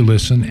how you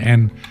listen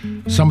and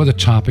some of the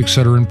topics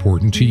that are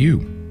important to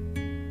you.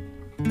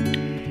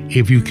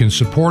 If you can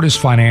support us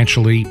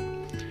financially,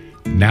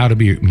 now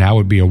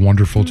would be a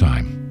wonderful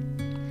time.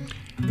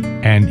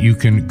 And you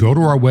can go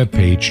to our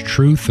webpage,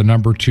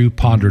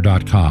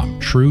 truth2ponder.com.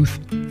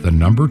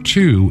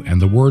 Truth2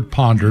 and the word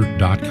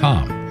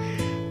ponder.com.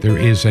 There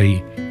is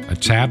a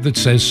tab that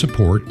says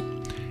support,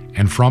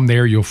 and from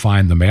there you'll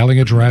find the mailing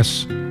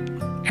address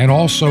and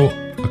also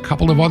a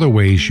couple of other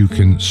ways you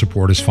can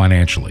support us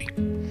financially.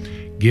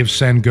 Give,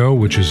 Send, Go,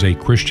 which is a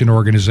Christian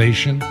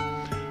organization.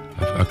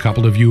 A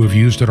couple of you have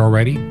used it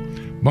already.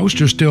 Most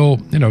are still,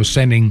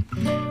 sending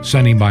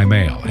by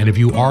mail. And if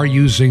you are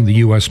using the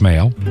U.S.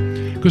 mail,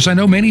 because I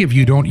know many of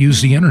you don't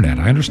use the internet,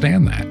 I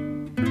understand that.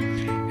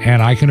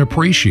 And I can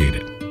appreciate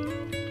it.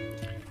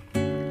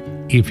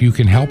 If you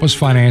can help us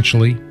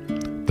financially,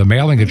 the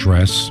mailing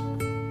address,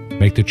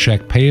 make the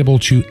check payable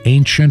to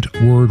Ancient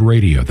Word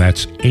Radio.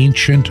 That's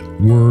Ancient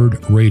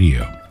Word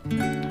Radio.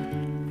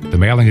 The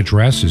mailing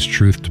address is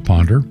Truth to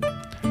Ponder,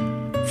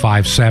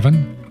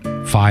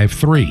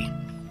 5753.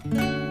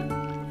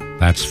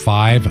 That's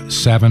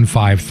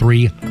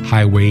 5753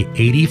 Highway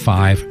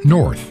 85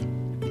 North.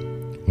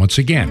 Once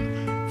again,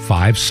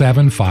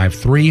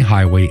 5753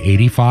 Highway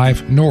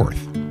 85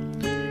 North.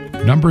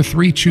 Number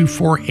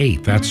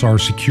 3248, that's our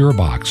secure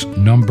box.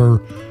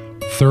 Number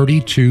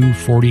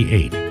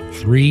 3248.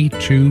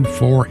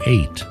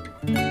 3248.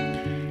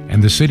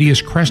 And the city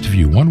is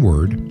Crestview, one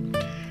word,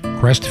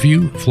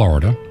 Crestview,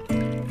 Florida,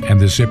 and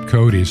the zip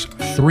code is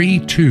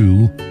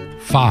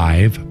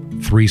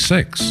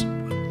 32536.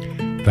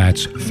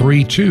 That's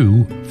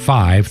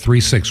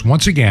 32536.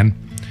 Once again,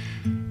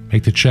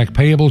 make the check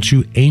payable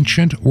to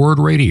Ancient Word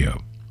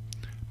Radio.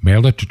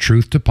 Mail it to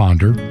Truth to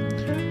Ponder,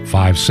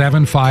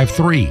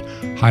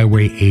 5753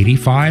 Highway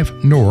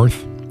 85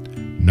 North,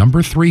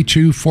 number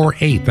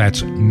 3248.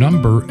 That's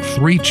number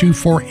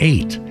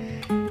 3248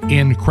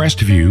 in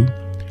Crestview,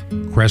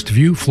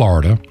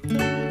 Florida,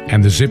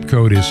 and the zip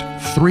code is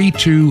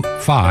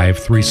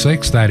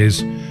 32536. That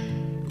is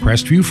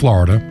Crestview,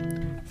 Florida,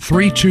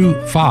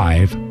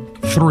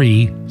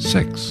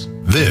 32536.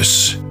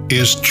 This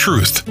is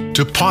Truth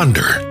to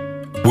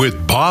Ponder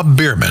with Bob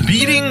Bierman.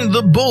 Beating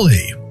the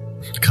Bully.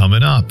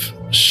 Coming up,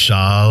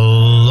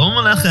 Shalom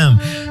Aleichem.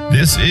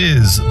 This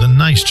is the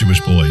nice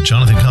Jewish boy,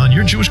 Jonathan Kahn,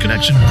 your Jewish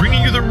connection,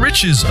 bringing you the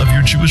riches of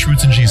your Jewish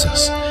roots in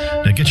Jesus.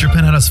 Now get your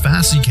pen out as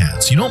fast as you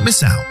can so you don't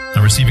miss out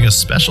on receiving a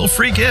special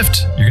free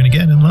gift you're going to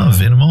get in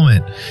love in a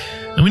moment.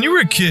 And when you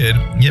were a kid,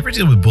 you ever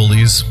deal with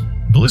bullies?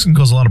 Bullies can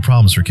cause a lot of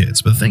problems for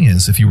kids. But the thing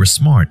is, if you were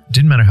smart, it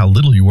didn't matter how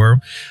little you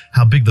were,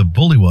 how big the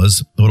bully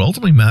was. What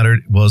ultimately mattered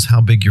was how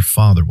big your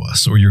father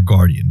was or your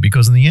guardian,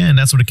 because in the end,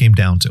 that's what it came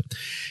down to.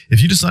 If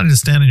you decided to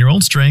stand in your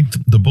own strength,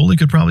 the bully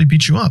could probably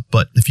beat you up.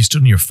 But if you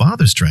stood in your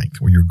father's strength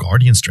or your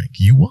guardian's strength,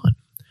 you won.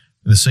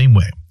 In the same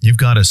way, you've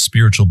got a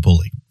spiritual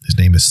bully. His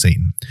name is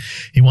Satan.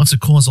 He wants to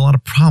cause a lot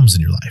of problems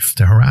in your life,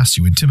 to harass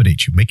you,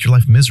 intimidate you, make your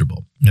life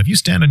miserable. Now, if you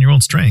stand on your own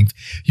strength,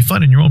 you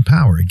fight in your own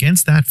power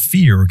against that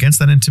fear, against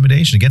that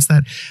intimidation, against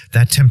that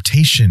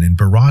temptation and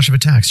barrage of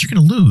attacks, you're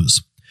going to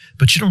lose.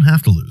 But you don't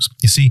have to lose.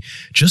 You see,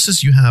 just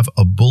as you have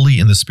a bully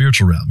in the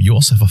spiritual realm, you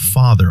also have a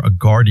father, a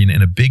guardian,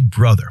 and a big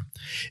brother.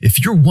 If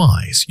you're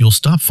wise, you'll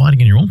stop fighting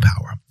in your own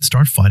power,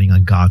 start fighting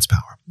on God's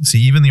power.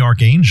 See, even the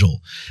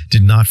archangel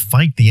did not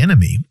fight the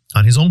enemy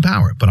on his own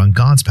power, but on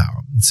God's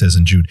power. It says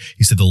in Jude,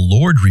 he said, the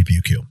Lord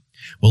rebuke you.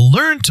 Well,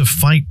 learn to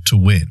fight to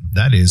win.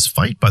 That is,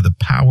 fight by the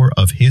power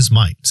of his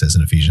might, it says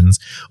in Ephesians.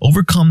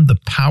 Overcome the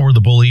power of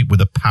the bully with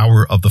the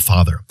power of the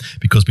Father.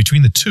 Because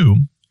between the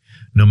two,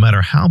 no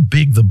matter how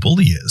big the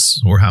bully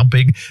is or how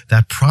big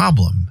that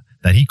problem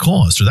that he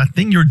caused, or that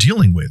thing you're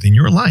dealing with in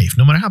your life,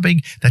 no matter how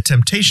big that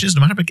temptation is,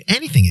 no matter how big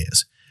anything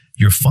is,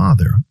 your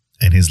Father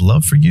and his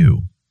love for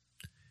you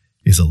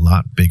is a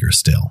lot bigger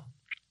still.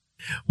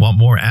 Want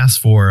more? Ask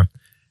for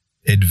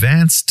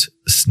advanced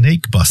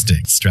snake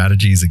busting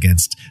strategies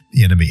against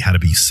the enemy, how to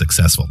be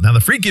successful. Now,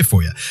 the free gift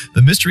for you,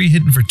 the mystery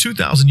hidden for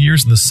 2,000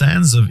 years in the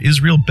sands of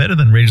Israel, better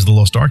than Raiders of the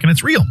Lost Ark, and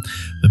it's real.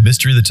 The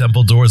mystery of the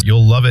temple doors,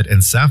 you'll love it.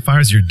 And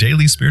Sapphires, your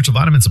daily spiritual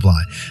vitamin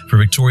supply for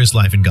victorious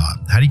life in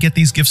God. How do you get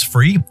these gifts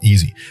free?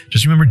 Easy.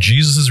 Just remember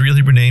Jesus' real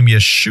Hebrew name,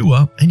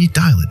 Yeshua, and you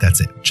dial it.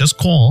 That's it. Just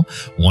call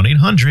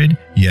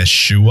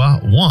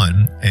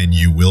 1-800-YESHUA-1 and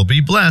you will be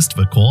blessed.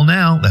 But call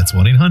now. That's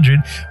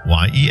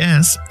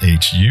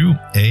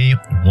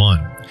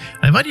 1-800-YESHUA-1.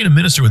 I invite you to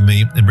minister with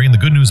me and bring the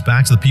good news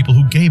back to the people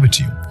who gave it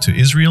to you, to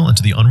Israel and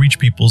to the unreached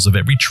peoples of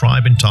every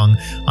tribe and tongue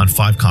on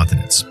 5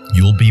 continents.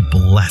 You'll be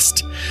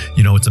blessed.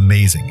 You know, it's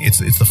amazing. It's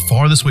the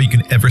farthest way you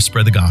can ever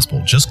spread the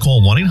gospel. Just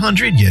call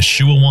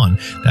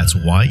 1-800-YESHUA-1. That's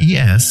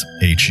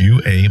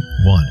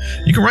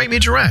YESHUA-1. You can write me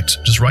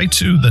direct. Just write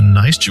to the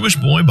Nice Jewish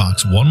Boy,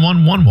 Box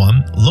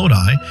 1111,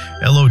 Lodi,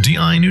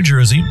 Lodi, New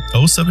Jersey,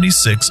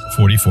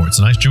 07644. It's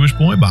a Nice Jewish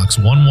Boy, Box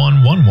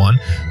 1111,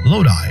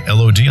 Lodi,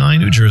 Lodi,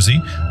 New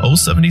Jersey,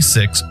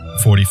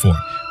 07644.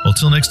 Well,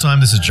 till next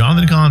time, this is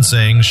Jonathan Kahn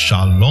saying,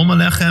 Shalom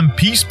Aleichem,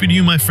 peace be to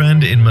you, my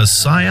friend, in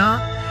Messiah,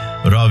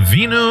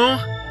 Ravinu,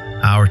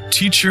 our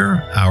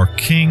teacher, our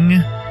king,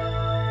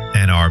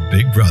 and our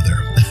big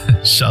brother.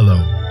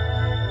 Shalom.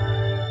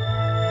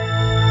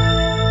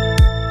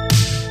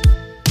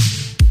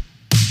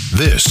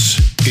 This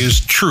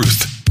is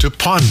Truth to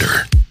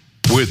Ponder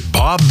with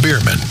Bob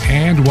Bierman.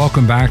 And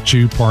welcome back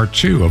to part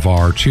 2 of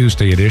our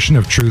Tuesday edition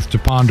of Truth to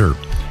Ponder.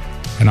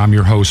 And I'm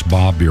your host,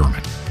 Bob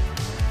Bierman.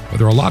 Well,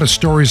 there are a lot of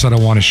stories that I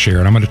want to share,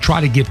 and I'm going to try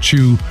to get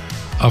to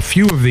a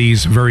few of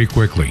these very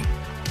quickly.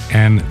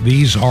 And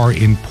these are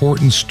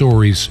important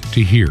stories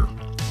to hear.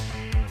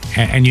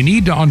 And you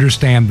need to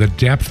understand the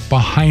depth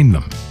behind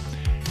them.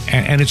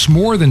 And it's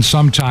more than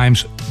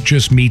sometimes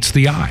just meets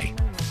the eye.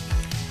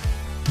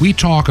 We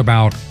talk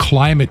about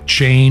climate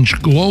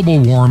change, global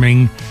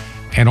warming,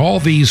 and all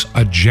these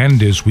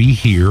agendas we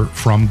hear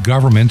from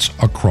governments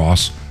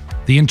across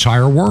the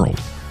entire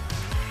world.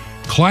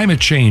 Climate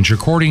change,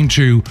 according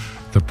to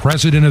the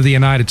President of the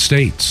United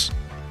States,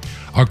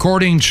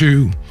 according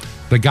to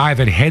the guy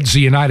that heads the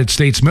United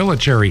States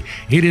military,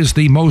 it is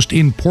the most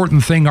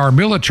important thing our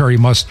military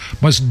must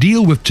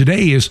deal with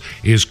today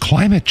is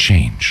climate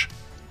change.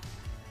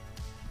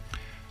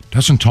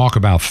 Doesn't talk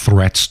about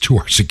threats to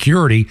our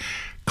security.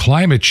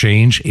 Climate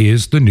change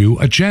is the new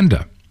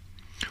agenda.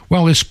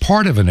 Well, it's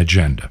part of an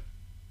agenda.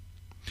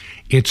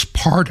 It's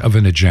part of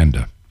an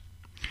agenda.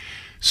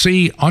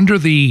 See, under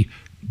the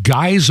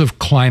guise of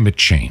climate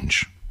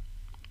change,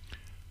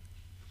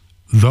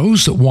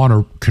 those that want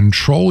to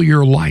control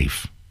your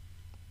life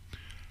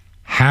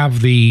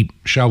have the,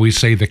 shall we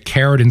say, the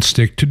carrot and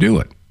stick to do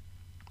it.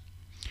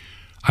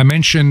 I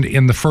mentioned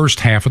in the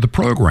first half of the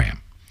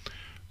program,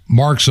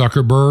 Mark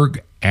Zuckerberg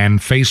and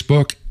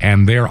Facebook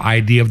and their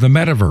idea of the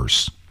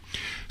metaverse.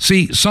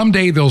 See,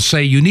 someday they'll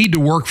say you need to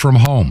work from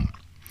home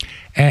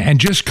and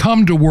just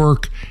come to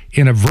work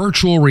in a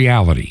virtual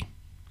reality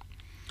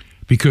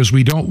because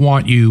we don't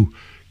want you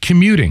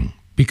commuting.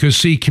 Because,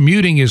 see,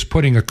 commuting is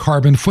putting a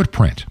carbon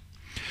footprint.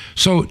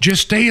 So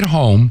just stay at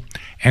home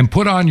and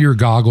put on your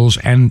goggles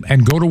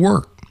and go to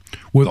work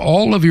with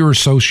all of your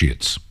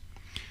associates.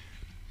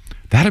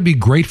 That'd be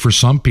great for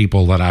some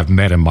people that I've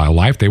met in my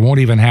life. They won't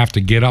even have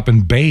to get up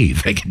and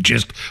bathe. They can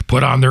just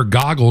put on their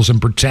goggles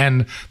and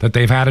pretend that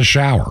they've had a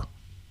shower.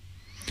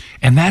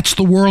 And that's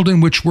the world in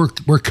which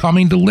we're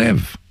coming to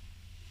live.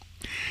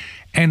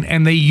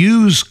 And they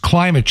use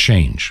climate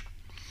change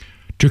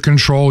to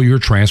control your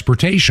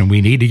transportation. We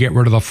need to get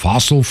rid of the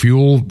fossil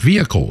fuel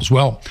vehicles.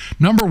 Well,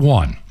 number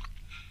one,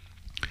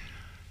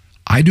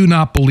 I do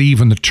not believe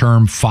in the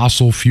term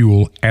fossil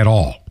fuel at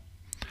all.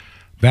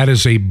 That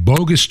is a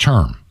bogus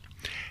term,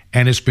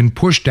 and it's been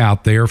pushed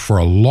out there for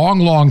a long,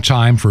 long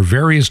time for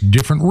various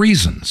different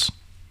reasons.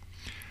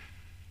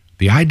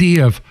 The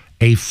idea of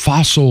a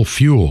fossil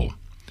fuel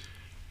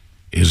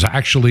is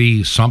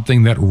actually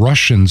something that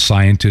Russian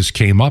scientists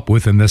came up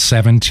with in the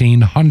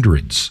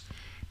 1700s,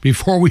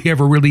 before we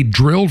ever really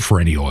drilled for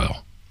any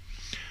oil.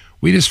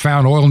 We just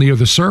found oil near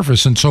the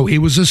surface, and so it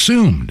was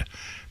assumed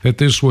that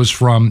this was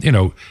from,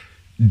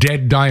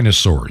 dead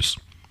dinosaurs.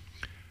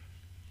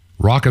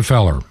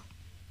 Rockefeller,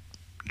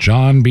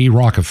 John B.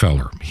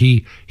 Rockefeller,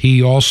 he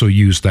also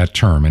used that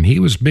term, and he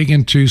was big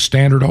into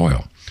Standard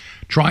Oil,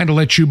 trying to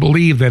let you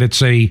believe that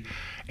it's a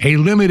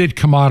limited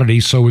commodity,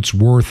 so it's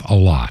worth a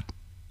lot.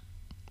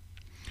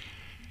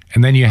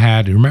 And then you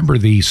had, remember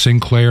the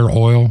Sinclair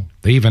oil?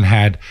 They even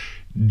had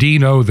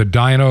Dino the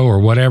Dino or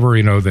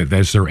whatever,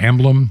 that's their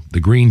emblem,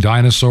 the green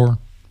dinosaur.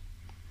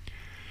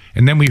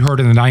 And then we heard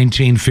in the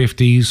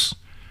 1950s,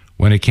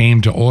 when it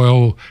came to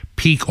oil,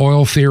 peak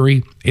oil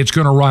theory, it's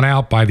going to run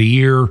out by the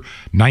year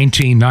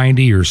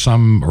 1990 or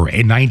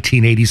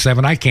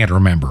 1987. I can't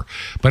remember.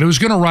 But it was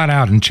going to run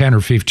out in 10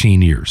 or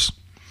 15 years.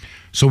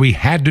 So we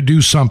had to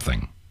do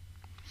something.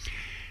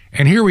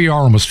 And here we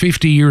are almost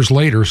 50 years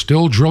later,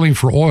 still drilling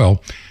for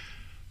oil.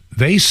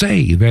 They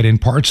say that in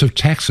parts of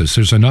Texas,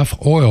 there's enough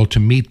oil to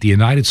meet the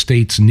United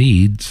States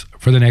needs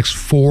for the next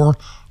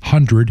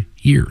 400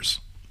 years.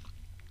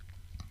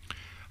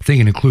 I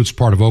think it includes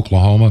part of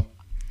Oklahoma.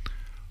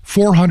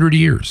 400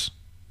 years.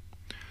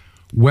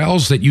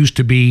 Wells that used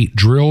to be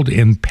drilled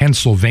in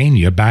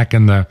Pennsylvania back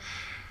in the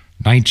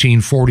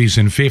 1940s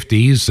and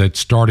 50s that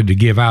started to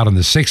give out in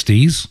the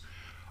 60s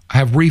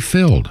have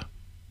refilled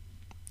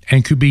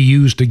and could be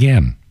used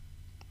again.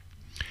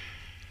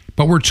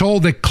 But we're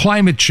told that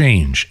climate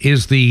change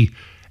is the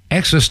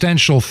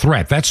existential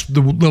threat. That's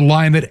the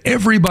line that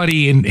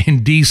everybody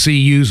in D.C.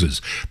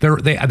 uses.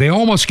 They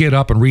almost get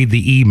up and read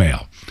the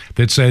email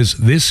that says,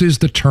 this is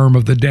the term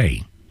of the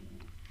day.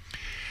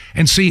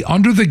 And see,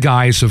 under the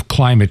guise of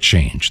climate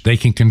change, they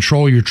can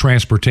control your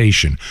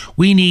transportation.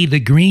 We need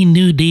the Green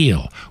New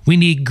Deal. We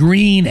need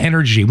green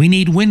energy. We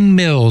need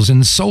windmills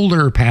and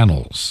solar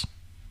panels.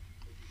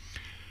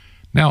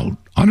 Now,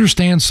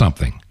 understand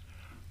something.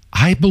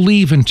 I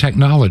believe in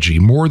technology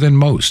more than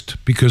most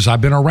because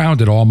I've been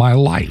around it all my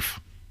life.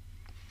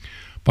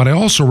 But I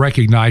also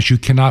recognize you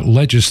cannot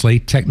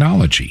legislate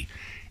technology.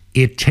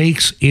 It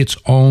takes its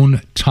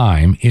own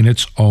time in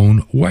its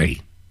own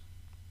way.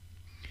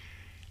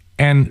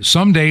 And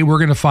someday we're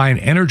going to find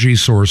energy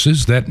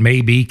sources that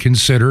may be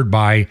considered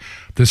by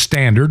the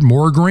standard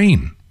more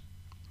green.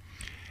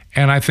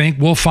 And I think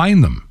we'll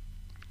find them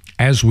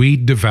as we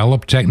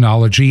develop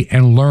technology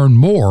and learn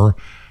more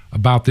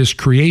about this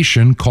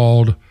creation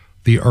called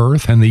the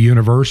earth and the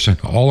universe and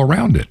all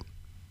around it.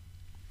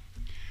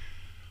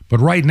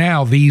 But right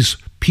now, these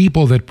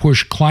people that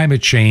push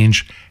climate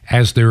change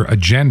as their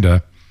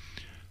agenda,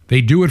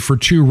 they do it for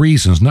two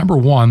reasons. Number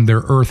one,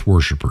 they're earth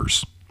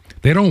worshipers.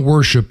 They don't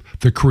worship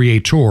the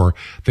creator,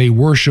 they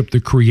worship the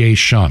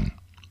creation.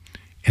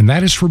 And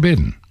that is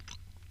forbidden.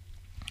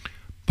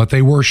 But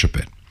they worship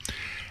it.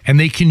 And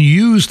they can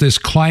use this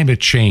climate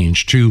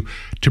change to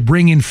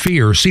bring in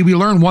fear. See, we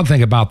learned one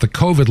thing about the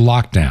COVID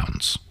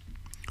lockdowns.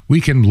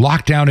 We can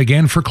lock down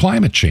again for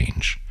climate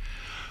change.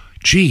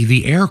 Gee,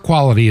 the air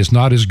quality is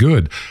not as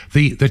good.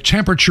 The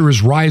temperature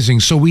is rising,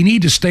 so we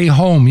need to stay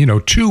home,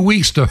 2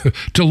 weeks to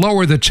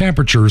lower the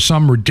temperature,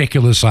 some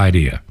ridiculous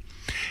idea.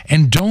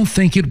 And don't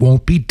think it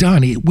won't be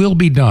done. It will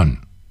be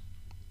done.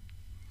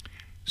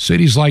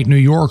 Cities like New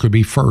York will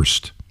be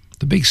first.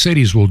 The big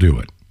cities will do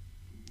it.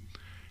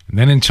 And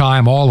then in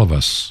time, all of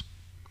us.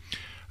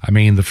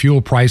 The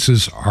fuel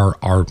prices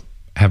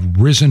have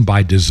risen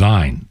by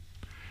design.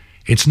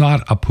 It's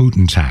not a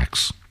Putin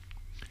tax.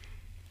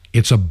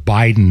 It's what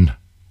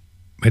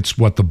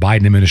the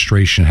Biden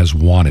administration has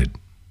wanted.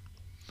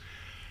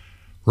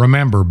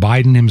 Remember,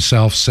 Biden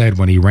himself said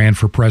when he ran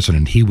for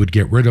president, he would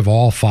get rid of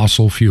all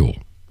fossil fuel.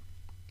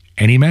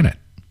 And he meant it.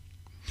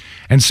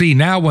 And see,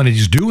 now when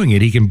he's doing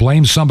it, he can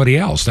blame somebody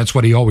else. That's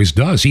what he always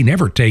does. He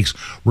never takes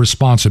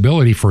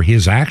responsibility for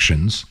his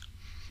actions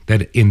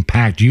that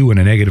impact you in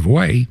a negative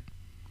way.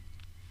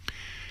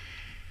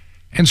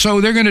 And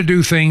so they're going to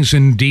do things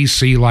in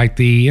D.C. like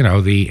the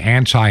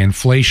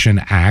Anti-Inflation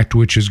Act,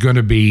 which is going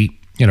to be,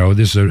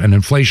 this is an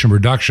Inflation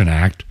Reduction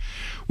Act,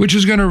 which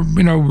is going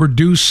to,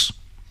 reduce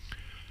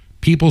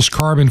people's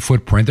carbon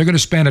footprint. They're going to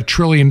spend $1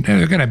 trillion.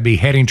 They're going to be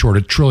heading toward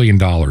 $1 trillion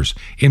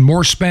in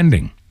more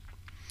spending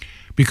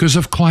because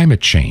of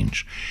climate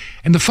change.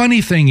 And the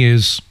funny thing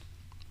is,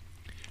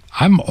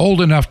 I'm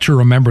old enough to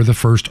remember the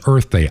first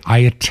Earth Day. I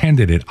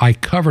attended it. I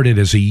covered it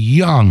as a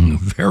young,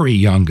 very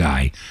young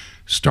guy,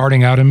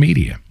 starting out in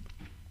media.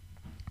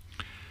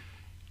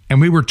 And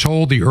we were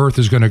told the Earth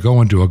is going to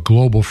go into a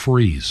global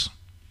freeze.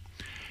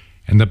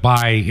 And that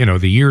by,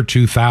 the year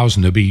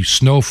 2000, there'll be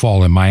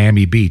snowfall in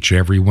Miami Beach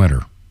every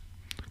winter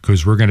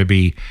because we're going to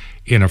be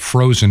in a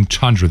frozen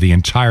tundra, the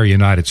entire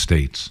United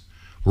States.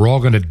 We're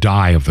all going to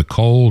die of the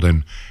cold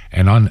and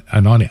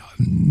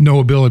no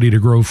ability to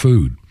grow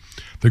food.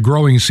 The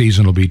growing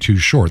season will be too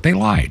short. They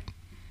lied.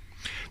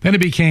 Then it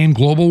became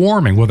global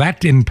warming. Well,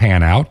 that didn't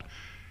pan out.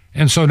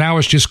 And so now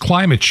it's just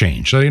climate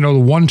change. So, the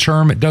one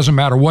term, it doesn't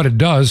matter what it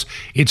does,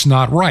 it's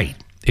not right.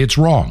 It's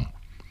wrong.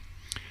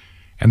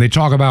 And they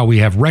talk about we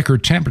have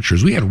record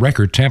temperatures. We had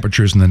record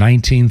temperatures in the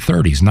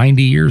 1930s,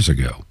 90 years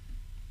ago.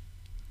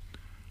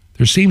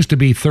 There seems to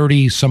be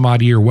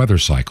 30-some-odd year weather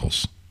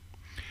cycles.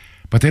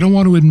 But they don't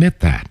want to admit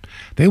that.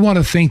 They want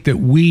to think that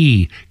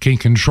we can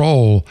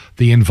control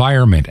the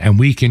environment and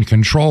we can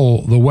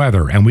control the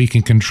weather and we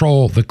can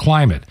control the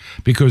climate.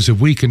 Because if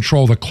we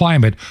control the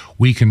climate,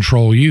 we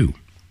control you.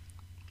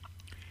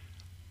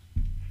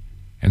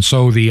 And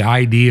so the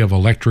idea of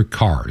electric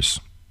cars.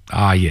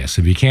 Yes,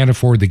 if you can't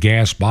afford the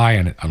gas, buy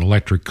an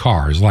electric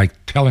car. It's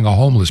like telling a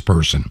homeless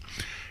person,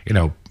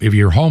 if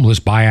you're homeless,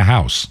 buy a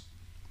house.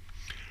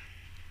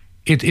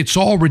 It's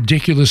all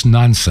ridiculous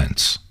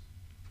nonsense.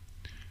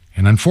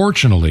 And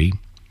unfortunately,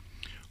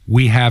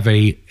 we have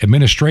an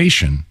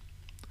administration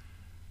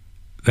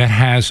that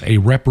has a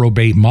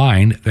reprobate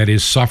mind that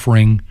is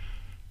suffering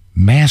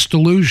mass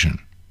delusion.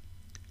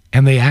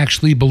 And they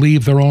actually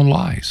believe their own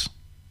lies.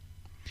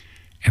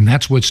 And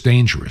that's what's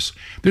dangerous.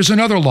 There's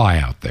another lie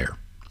out there.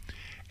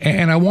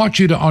 And I want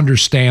you to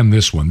understand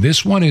this one.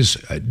 This one is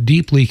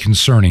deeply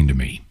concerning to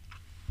me.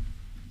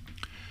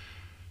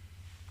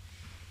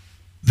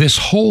 This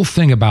whole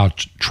thing about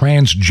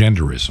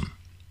transgenderism,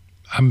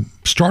 I'm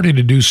starting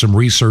to do some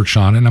research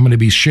on it, and I'm going to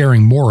be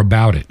sharing more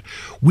about it.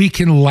 We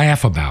can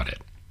laugh about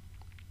it.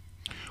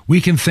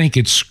 We can think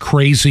it's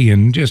crazy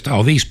and just,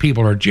 oh, these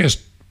people are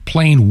just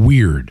plain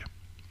weird.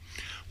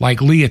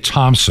 Like Leah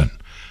Thompson,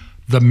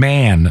 the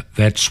man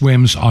that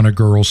swims on a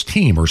girl's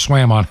team or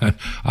swam on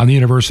the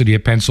University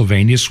of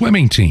Pennsylvania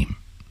swimming team.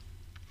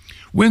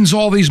 Wins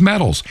all these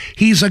medals.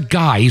 He's a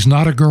guy, he's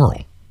not a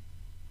girl.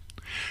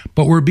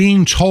 But we're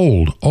being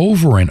told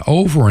over and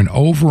over and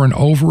over and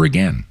over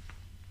again,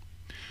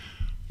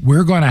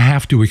 we're going to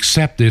have to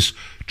accept this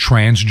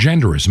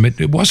transgenderism.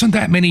 It wasn't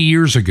that many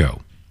years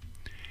ago.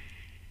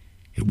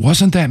 It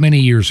wasn't that many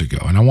years ago,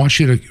 and I want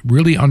you to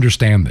really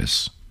understand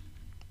this,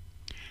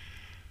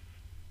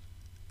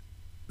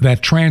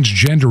 that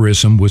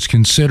transgenderism was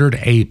considered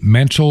a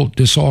mental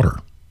disorder.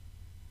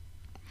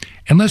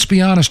 And let's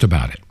be honest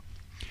about it.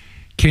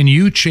 Can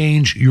you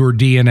change your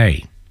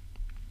DNA?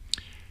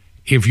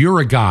 If you're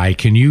a guy,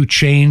 can you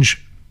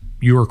change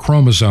your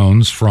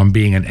chromosomes from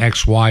being an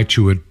XY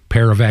to a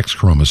pair of X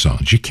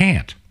chromosomes? You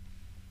can't.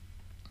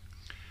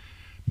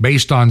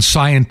 Based on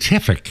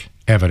scientific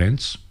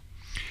evidence,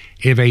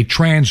 if a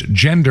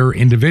transgender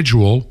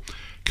individual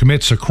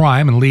commits a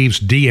crime and leaves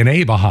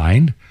DNA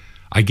behind,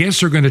 I guess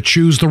they're going to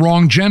choose the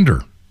wrong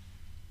gender.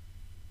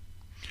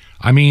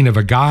 I mean, if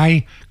a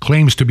guy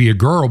claims to be a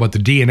girl, but the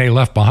DNA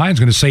left behind is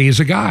going to say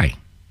he's a guy.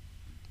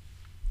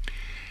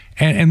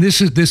 And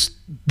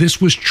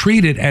this was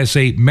treated as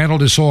a mental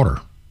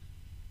disorder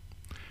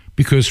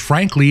because,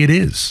 frankly, it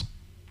is.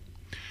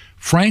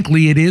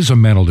 Frankly, it is a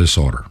mental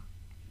disorder.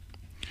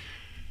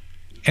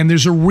 And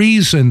there's a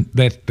reason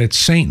that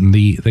Satan,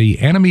 the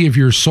enemy of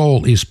your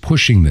soul, is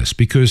pushing this,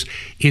 because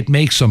it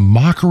makes a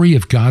mockery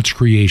of God's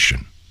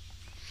creation.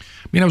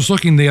 I mean, I was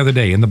looking the other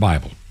day in the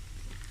Bible.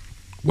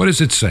 What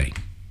does it say?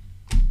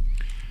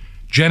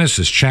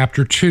 Genesis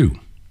chapter 2.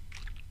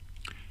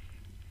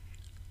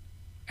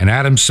 And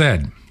Adam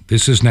said,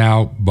 "This is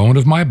now bone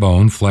of my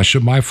bone, flesh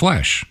of my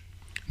flesh.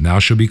 Now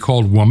shall be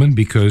called woman,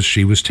 because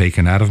she was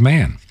taken out of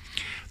man.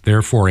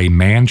 Therefore a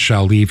man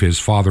shall leave his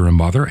father and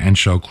mother, and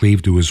shall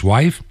cleave to his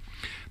wife.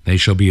 They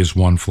shall be as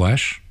one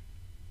flesh."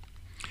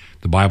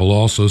 The Bible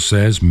also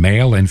says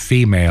male and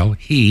female,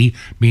 he,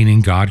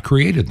 meaning God,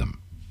 created them.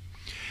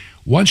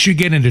 Once you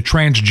get into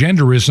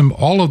transgenderism,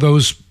 all of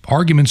those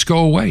arguments go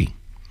away.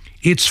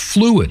 It's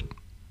fluid.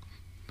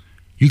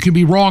 You can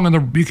be wrong,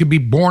 you can be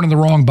born in the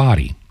wrong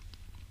body.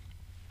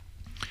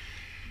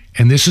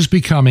 And this is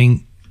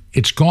becoming,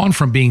 it's gone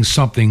from being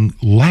something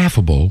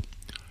laughable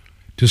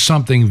to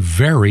something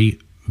very,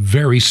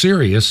 very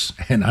serious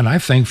and I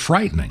think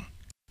frightening.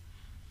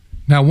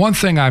 Now, one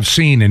thing I've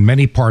seen in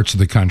many parts of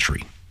the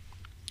country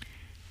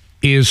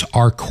is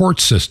our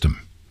court system.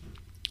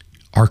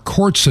 Our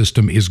court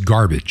system is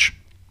garbage.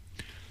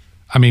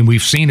 I mean,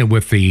 we've seen it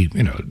with the,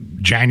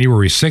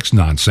 January 6th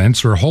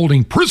nonsense. We're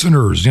holding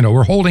prisoners,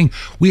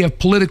 we have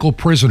political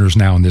prisoners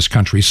now in this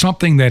country,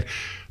 something that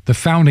the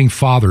founding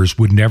fathers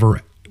would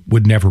never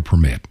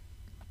permit.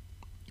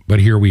 But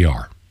here we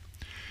are.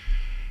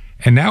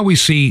 And now we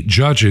see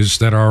judges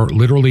that are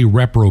literally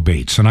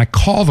reprobates, and I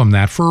call them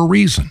that for a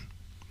reason.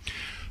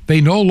 They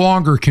no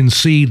longer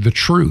concede the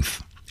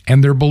truth,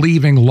 and they're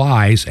believing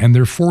lies, and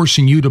they're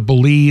forcing you to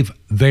believe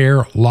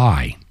their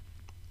lie.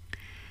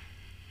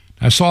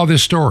 I saw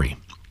this story,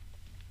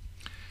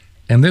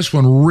 and this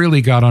one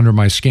really got under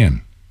my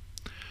skin.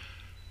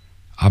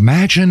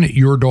 Imagine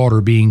your daughter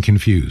being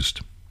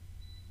confused.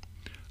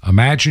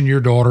 Imagine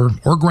your daughter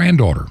or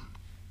granddaughter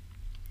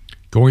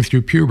going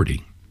through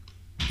puberty.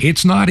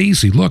 It's not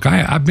easy. Look,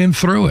 I've been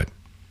through it.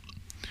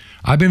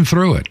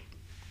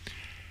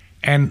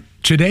 And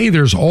today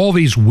there's all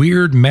these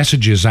weird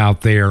messages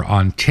out there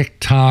on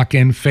TikTok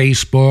and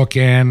Facebook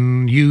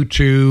and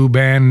YouTube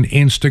and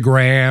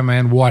Instagram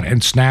and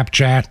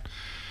Snapchat.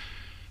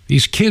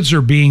 These kids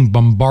are being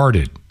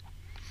bombarded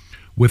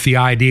with the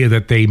idea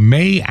that they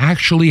may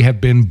actually have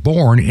been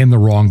born in the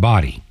wrong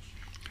body.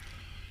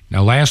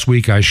 Now, last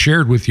week I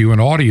shared with you an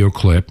audio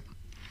clip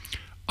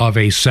of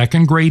a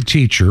second grade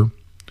teacher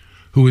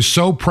who is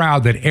so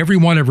proud that every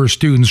one of her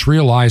students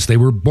realized they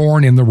were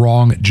born in the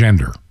wrong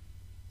gender.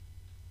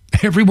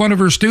 Every one of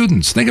her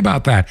students. Think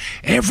about that.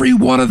 Every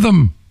one of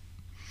them.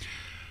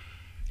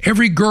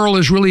 Every girl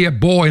is really a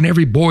boy and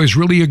every boy is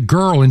really a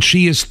girl, and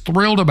she is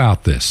thrilled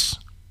about this.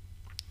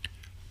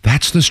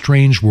 That's the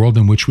strange world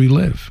in which we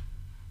live.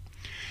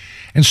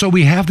 And so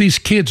we have these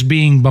kids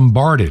being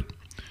bombarded.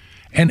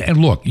 And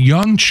look,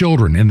 young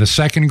children in the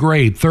second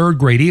grade, third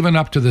grade, even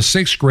up to the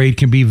sixth grade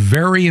can be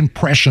very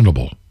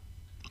impressionable,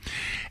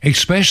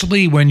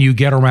 especially when you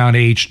get around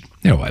age,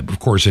 of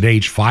course, at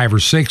age 5 or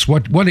 6,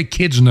 what do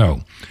kids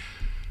know?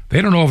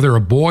 They don't know if they're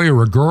a boy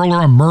or a girl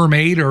or a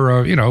mermaid or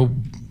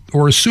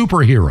or a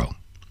superhero.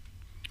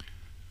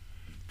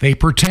 They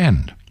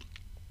pretend.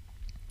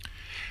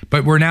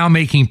 But we're now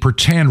making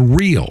pretend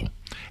real.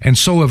 And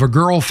so if a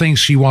girl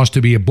thinks she wants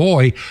to be a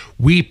boy,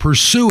 we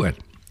pursue it.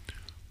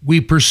 We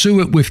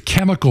pursue it with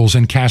chemicals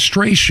and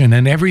castration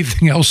and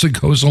everything else that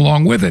goes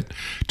along with it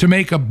to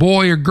make a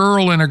boy a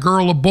girl and a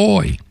girl a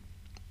boy.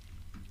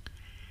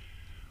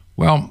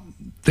 Well,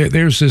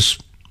 there's this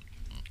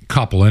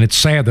couple, and it's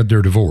sad that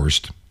they're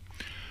divorced,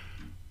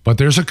 but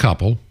there's a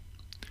couple,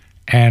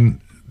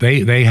 and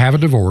they have a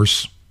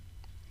divorce,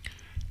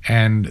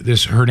 and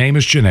her name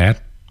is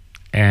Jeanette,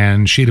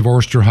 and she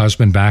divorced her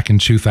husband back in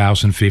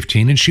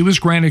 2015, and she was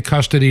granted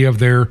custody of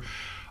their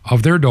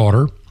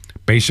daughter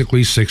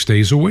basically 6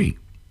 days a week.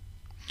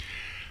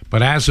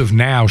 But as of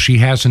now, she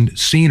hasn't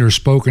seen or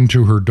spoken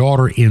to her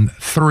daughter in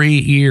 3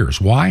 years.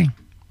 Why?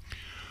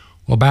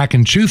 Well, back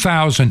in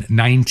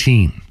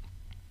 2019,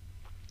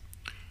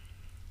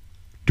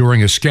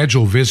 during a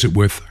scheduled visit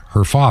with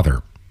her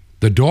father,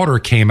 the daughter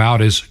came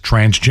out as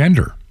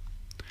transgender.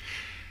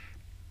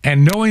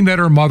 And knowing that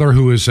her mother,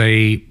 who is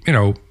a,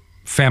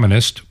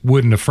 feminist,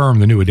 wouldn't affirm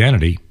the new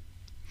identity,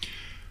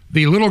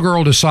 the little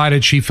girl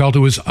decided she felt it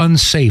was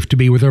unsafe to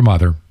be with her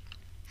mother.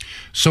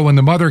 So when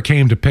the mother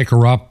came to pick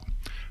her up,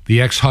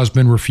 the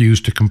ex-husband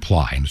refused to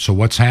comply. So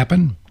what's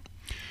happened?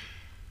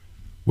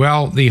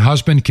 Well, the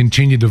husband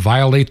continued to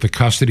violate the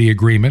custody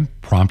agreement,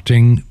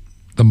 prompting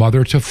the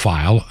mother to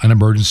file an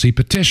emergency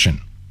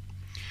petition.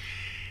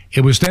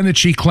 It was then that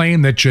she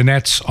claimed that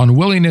Jeanette's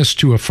unwillingness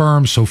to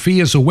affirm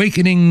Sophia's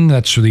awakening,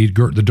 that's the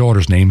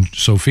daughter's name,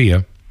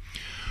 Sophia,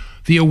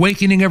 the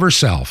awakening of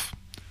herself,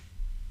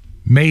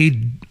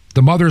 made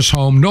the mother's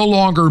home no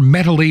longer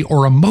mentally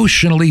or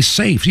emotionally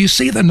safe. You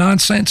see the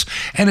nonsense?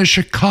 And a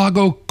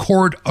Chicago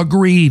court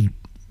agreed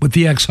with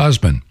the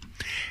ex-husband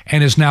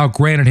and has now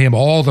granted him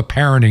all the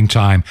parenting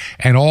time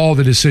and all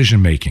the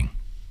decision-making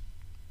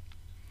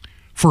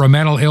for a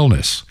mental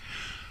illness.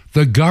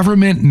 The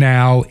government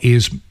now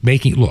is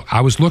making, look,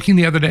 I was looking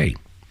the other day.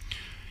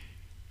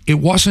 It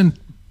wasn't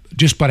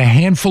just but a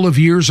handful of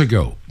years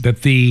ago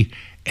that the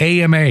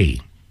AMA,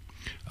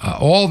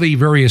 all the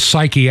various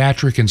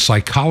psychiatric and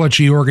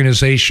psychology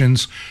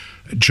organizations,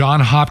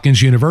 Johns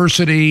Hopkins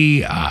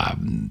University,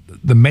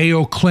 the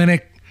Mayo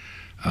Clinic,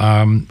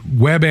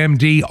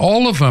 WebMD,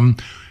 all of them,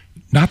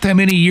 not that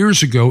many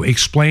years ago,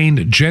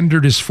 explained gender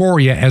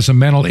dysphoria as a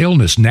mental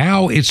illness.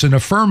 Now it's an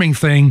affirming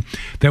thing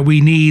that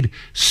we need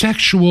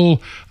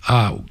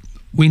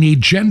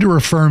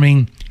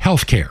gender-affirming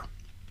health care,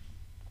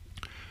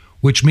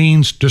 which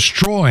means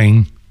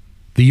destroying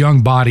the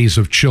young bodies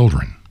of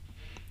children.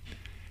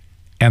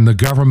 And the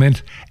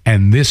government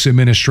and this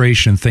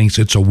administration thinks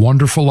it's a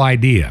wonderful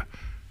idea.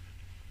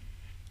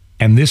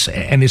 And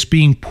it's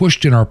being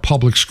pushed in our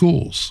public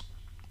schools.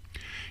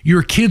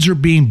 Your kids are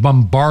being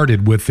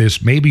bombarded with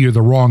this, maybe you're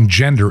the wrong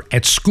gender,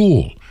 at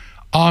school,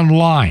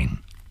 online,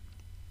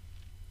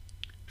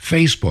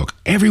 Facebook,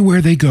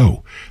 everywhere they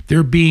go.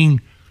 They're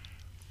being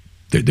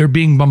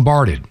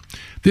bombarded.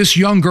 This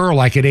young girl,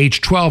 like at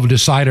age 12,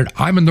 decided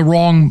I'm the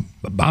wrong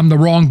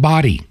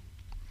body.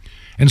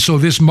 And so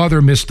this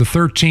mother missed the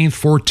 13th,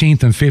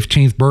 14th, and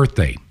 15th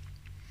birthday.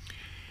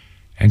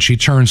 And she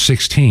turned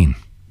 16.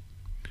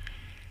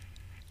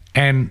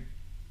 And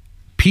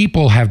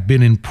people have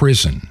been in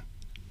prison,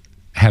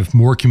 have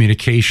more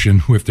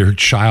communication with their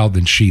child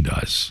than she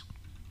does.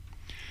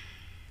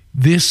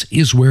 This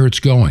is where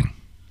it's going.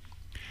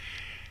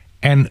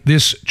 And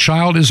this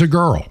child is a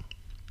girl.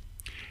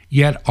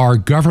 Yet our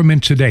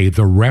government today,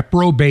 the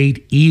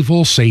reprobate,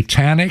 evil,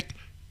 satanic,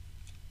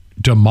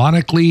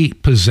 demonically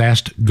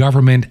possessed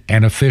government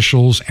and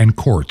officials and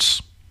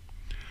courts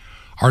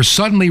are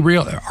suddenly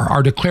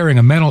are declaring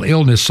a mental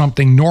illness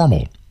something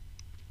normal.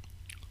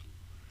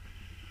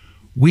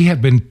 We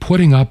have been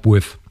putting up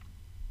with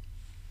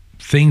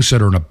things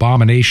that are an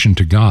abomination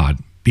to God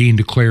being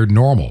declared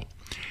normal.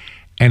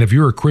 And if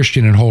you're a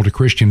Christian and hold to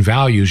Christian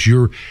values,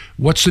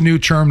 what's the new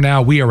term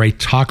now? We are a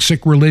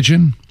toxic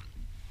religion.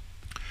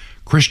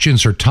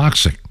 Christians are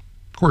toxic.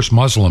 Of course,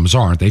 Muslims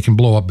aren't. They can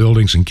blow up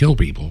buildings and kill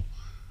people.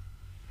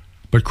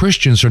 But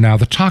Christians are now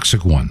the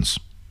toxic ones.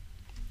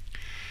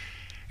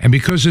 And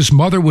because his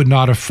mother would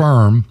not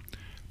affirm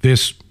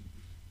this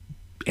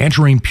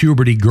entering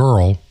puberty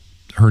girl,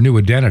 her new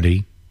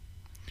identity,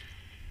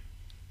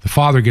 the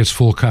father gets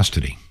full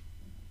custody.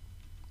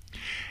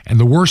 And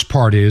the worst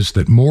part is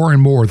that more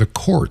and more the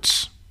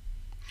courts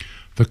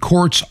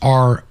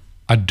are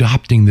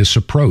adopting this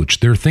approach.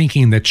 They're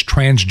thinking that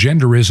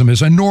transgenderism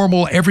is a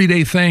normal,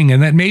 everyday thing,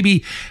 and that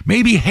maybe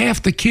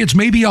half the kids,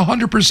 maybe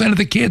 100% of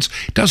the kids,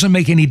 doesn't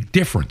make any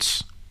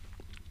difference.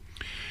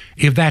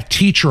 If that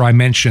teacher I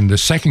mentioned, the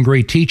second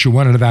grade teacher,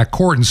 went into that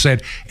court and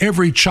said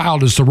every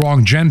child is the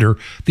wrong gender,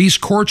 these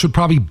courts would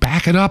probably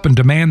back it up and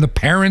demand the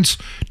parents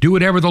do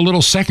whatever the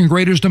little second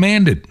graders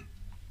demanded.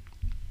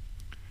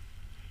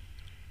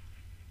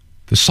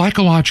 The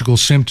psychological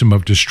symptom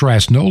of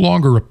distress no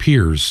longer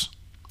appears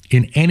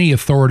in any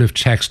authoritative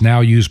text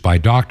now used by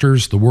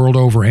doctors the world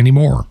over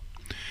anymore.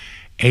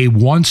 A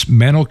once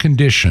mental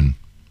condition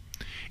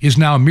is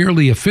now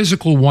merely a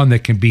physical one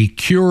that can be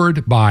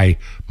cured by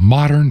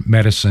modern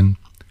medicine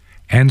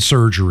and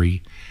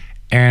surgery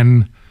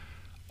and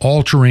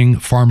altering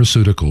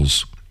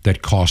pharmaceuticals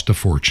that cost a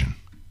fortune.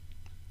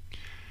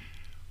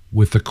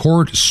 With the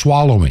court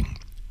swallowing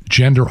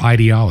gender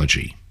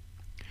ideology,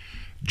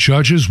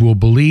 judges will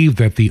believe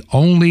that the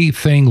only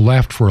thing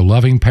left for a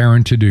loving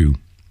parent to do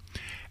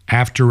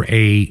after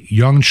a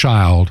young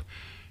child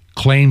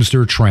claims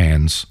they're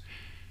trans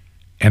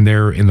and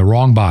they're in the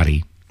wrong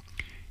body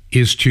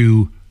is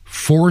to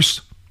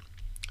force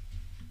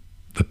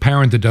the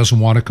parent that doesn't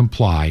want to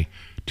comply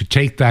to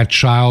take that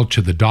child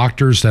to the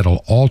doctors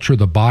that'll alter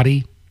the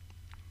body,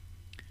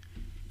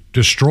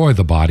 destroy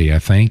the body, I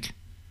think,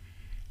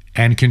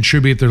 and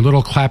contribute their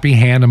little clappy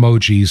hand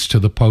emojis to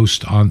the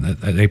post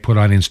they put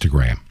on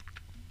Instagram.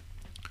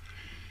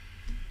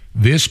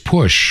 This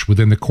push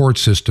within the court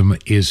system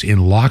is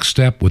in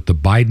lockstep with the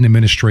Biden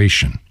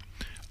administration,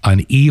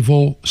 an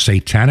evil,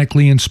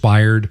 satanically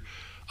inspired,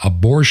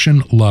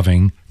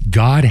 abortion-loving,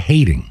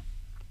 God-hating.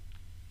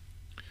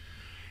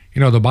 You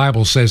know, the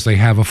Bible says they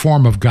have a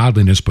form of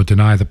godliness but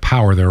deny the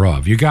power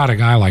thereof. You got a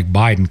guy like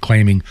Biden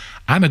claiming,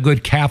 I'm a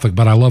good Catholic,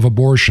 but I love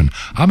abortion.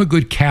 I'm a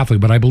good Catholic,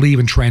 but I believe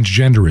in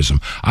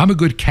transgenderism. I'm a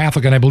good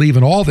Catholic, and I believe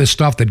in all this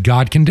stuff that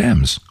God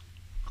condemns.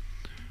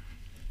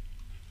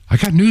 I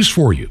got news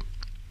for you.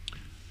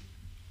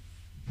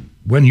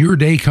 When your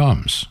day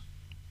comes,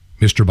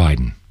 Mr.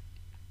 Biden,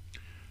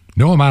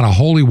 no amount of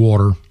holy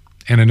water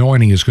and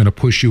anointing is going to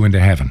push you into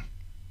heaven.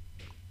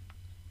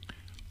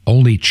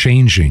 Only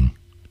changing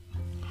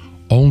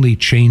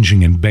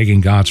and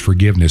begging God's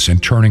forgiveness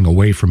and turning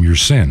away from your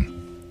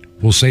sin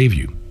will save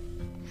you.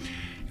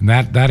 And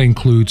that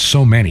includes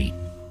so many.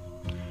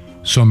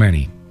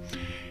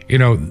 You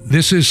know,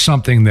 this is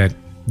something that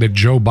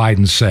Joe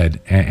Biden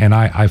said, and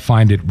I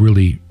find it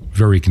really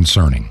very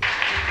concerning.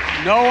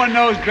 No one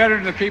knows better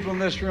than the people in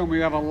this room. We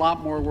have a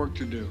lot more work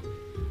to do.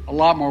 A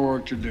lot more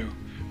work to do.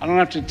 I don't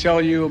have to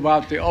tell you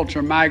about the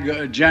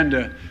ultra-MAGA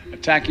agenda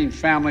attacking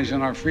families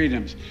and our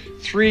freedoms.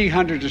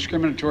 300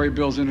 discriminatory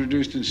bills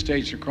introduced in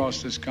states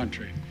across this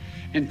country.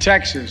 In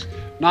Texas,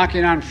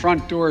 knocking on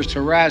front doors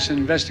to harass and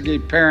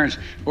investigate parents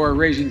who are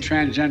raising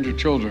transgender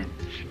children.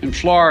 In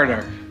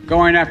Florida,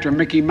 going after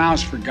Mickey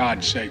Mouse, for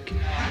God's sake.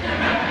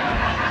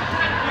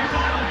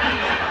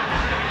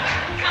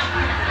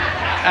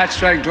 That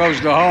strike close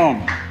to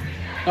home.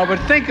 No, but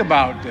think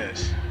about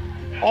this.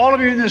 All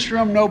of you in this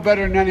room know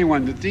better than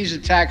anyone that these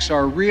attacks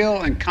are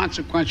real and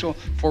consequential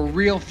for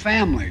real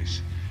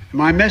families. And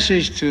my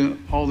message to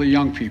all the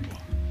young people,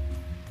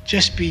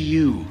 just be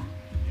you.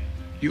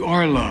 You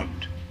are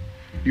loved.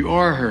 You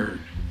are heard.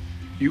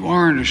 You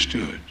are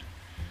understood.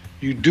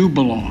 You do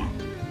belong.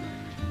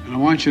 And I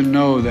want you to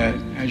know that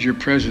as your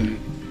president,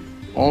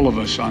 all of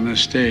us on this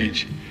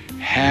stage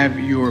have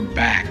your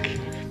back.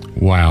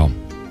 Wow.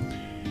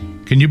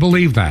 Can you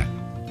believe that?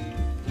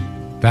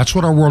 That's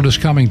what our world is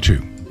coming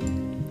to.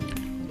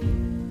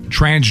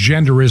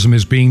 Transgenderism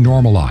is being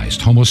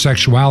normalized.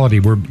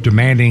 Homosexuality, we're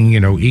demanding,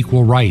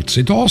 equal rights.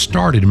 It all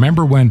started,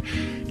 remember when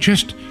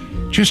just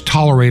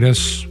tolerate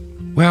us,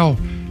 well,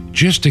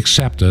 just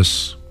accept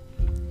us,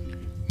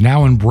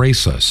 now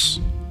embrace us.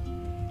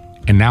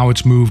 And now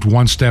it's moved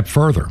one step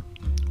further.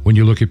 When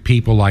you look at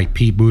people like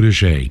Pete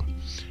Buttigieg,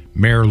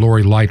 Mayor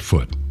Lori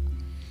Lightfoot,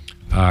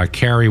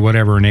 Carrie,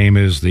 whatever her name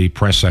is, the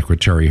press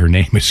secretary, her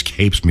name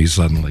escapes me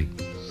suddenly.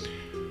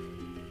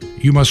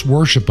 You must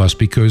worship us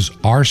because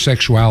our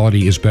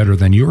sexuality is better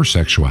than your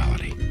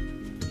sexuality.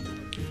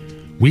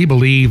 We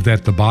believe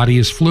that the body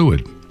is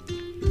fluid.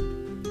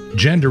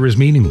 Gender is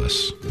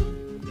meaningless.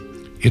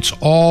 It's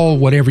all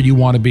whatever you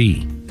want to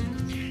be.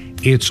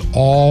 It's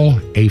all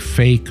a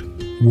fake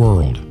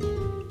world.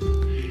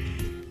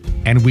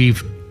 And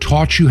we've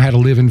taught you how to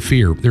live in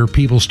fear. There are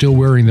people still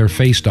wearing their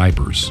face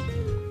diapers,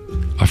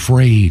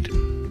 afraid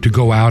to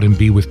go out and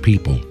be with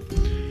people.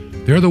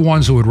 They're the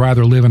ones who would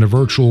rather live in a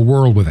virtual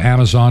world with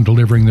Amazon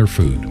delivering their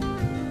food.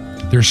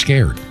 They're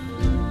scared.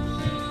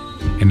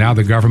 And now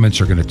the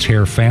governments are going to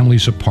tear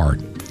families apart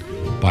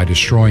by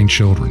destroying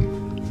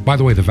children. By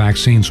the way, the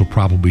vaccines will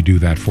probably do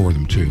that for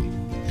them too.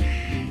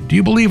 Do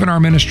you believe in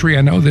our ministry?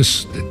 I know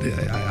this,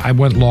 I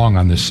went long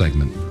on this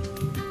segment,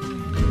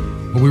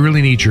 but we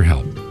really need your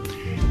help.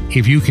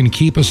 If you can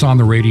keep us on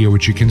the radio,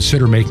 would you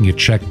consider making a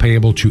check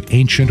payable to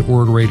Ancient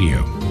Word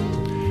Radio?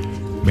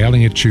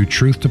 Mailing it to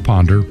Truth to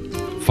Ponder,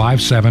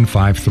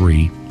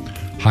 5753,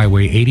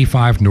 Highway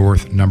 85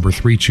 North, number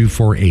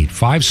 3248.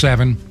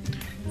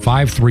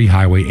 5753,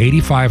 Highway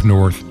 85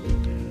 North,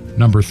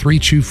 number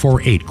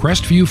 3248.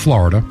 Crestview,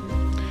 Florida.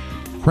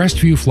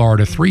 Crestview,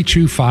 Florida,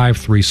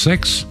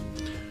 32536.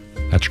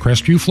 That's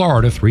Crestview,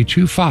 Florida,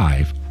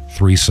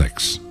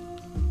 32536.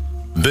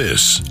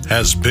 This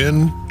has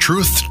been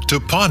Truth to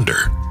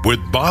Ponder with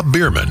Bob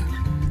Bierman.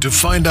 To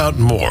find out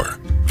more,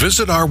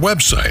 visit our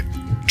website,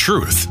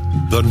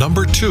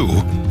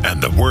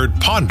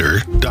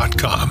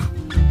 truth2ponder.com.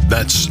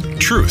 That's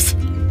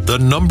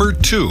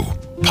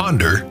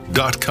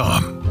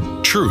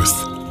truth2ponder.com.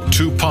 Truth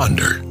to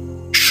Ponder,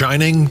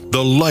 shining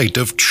the light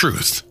of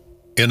truth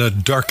in a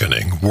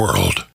darkening world.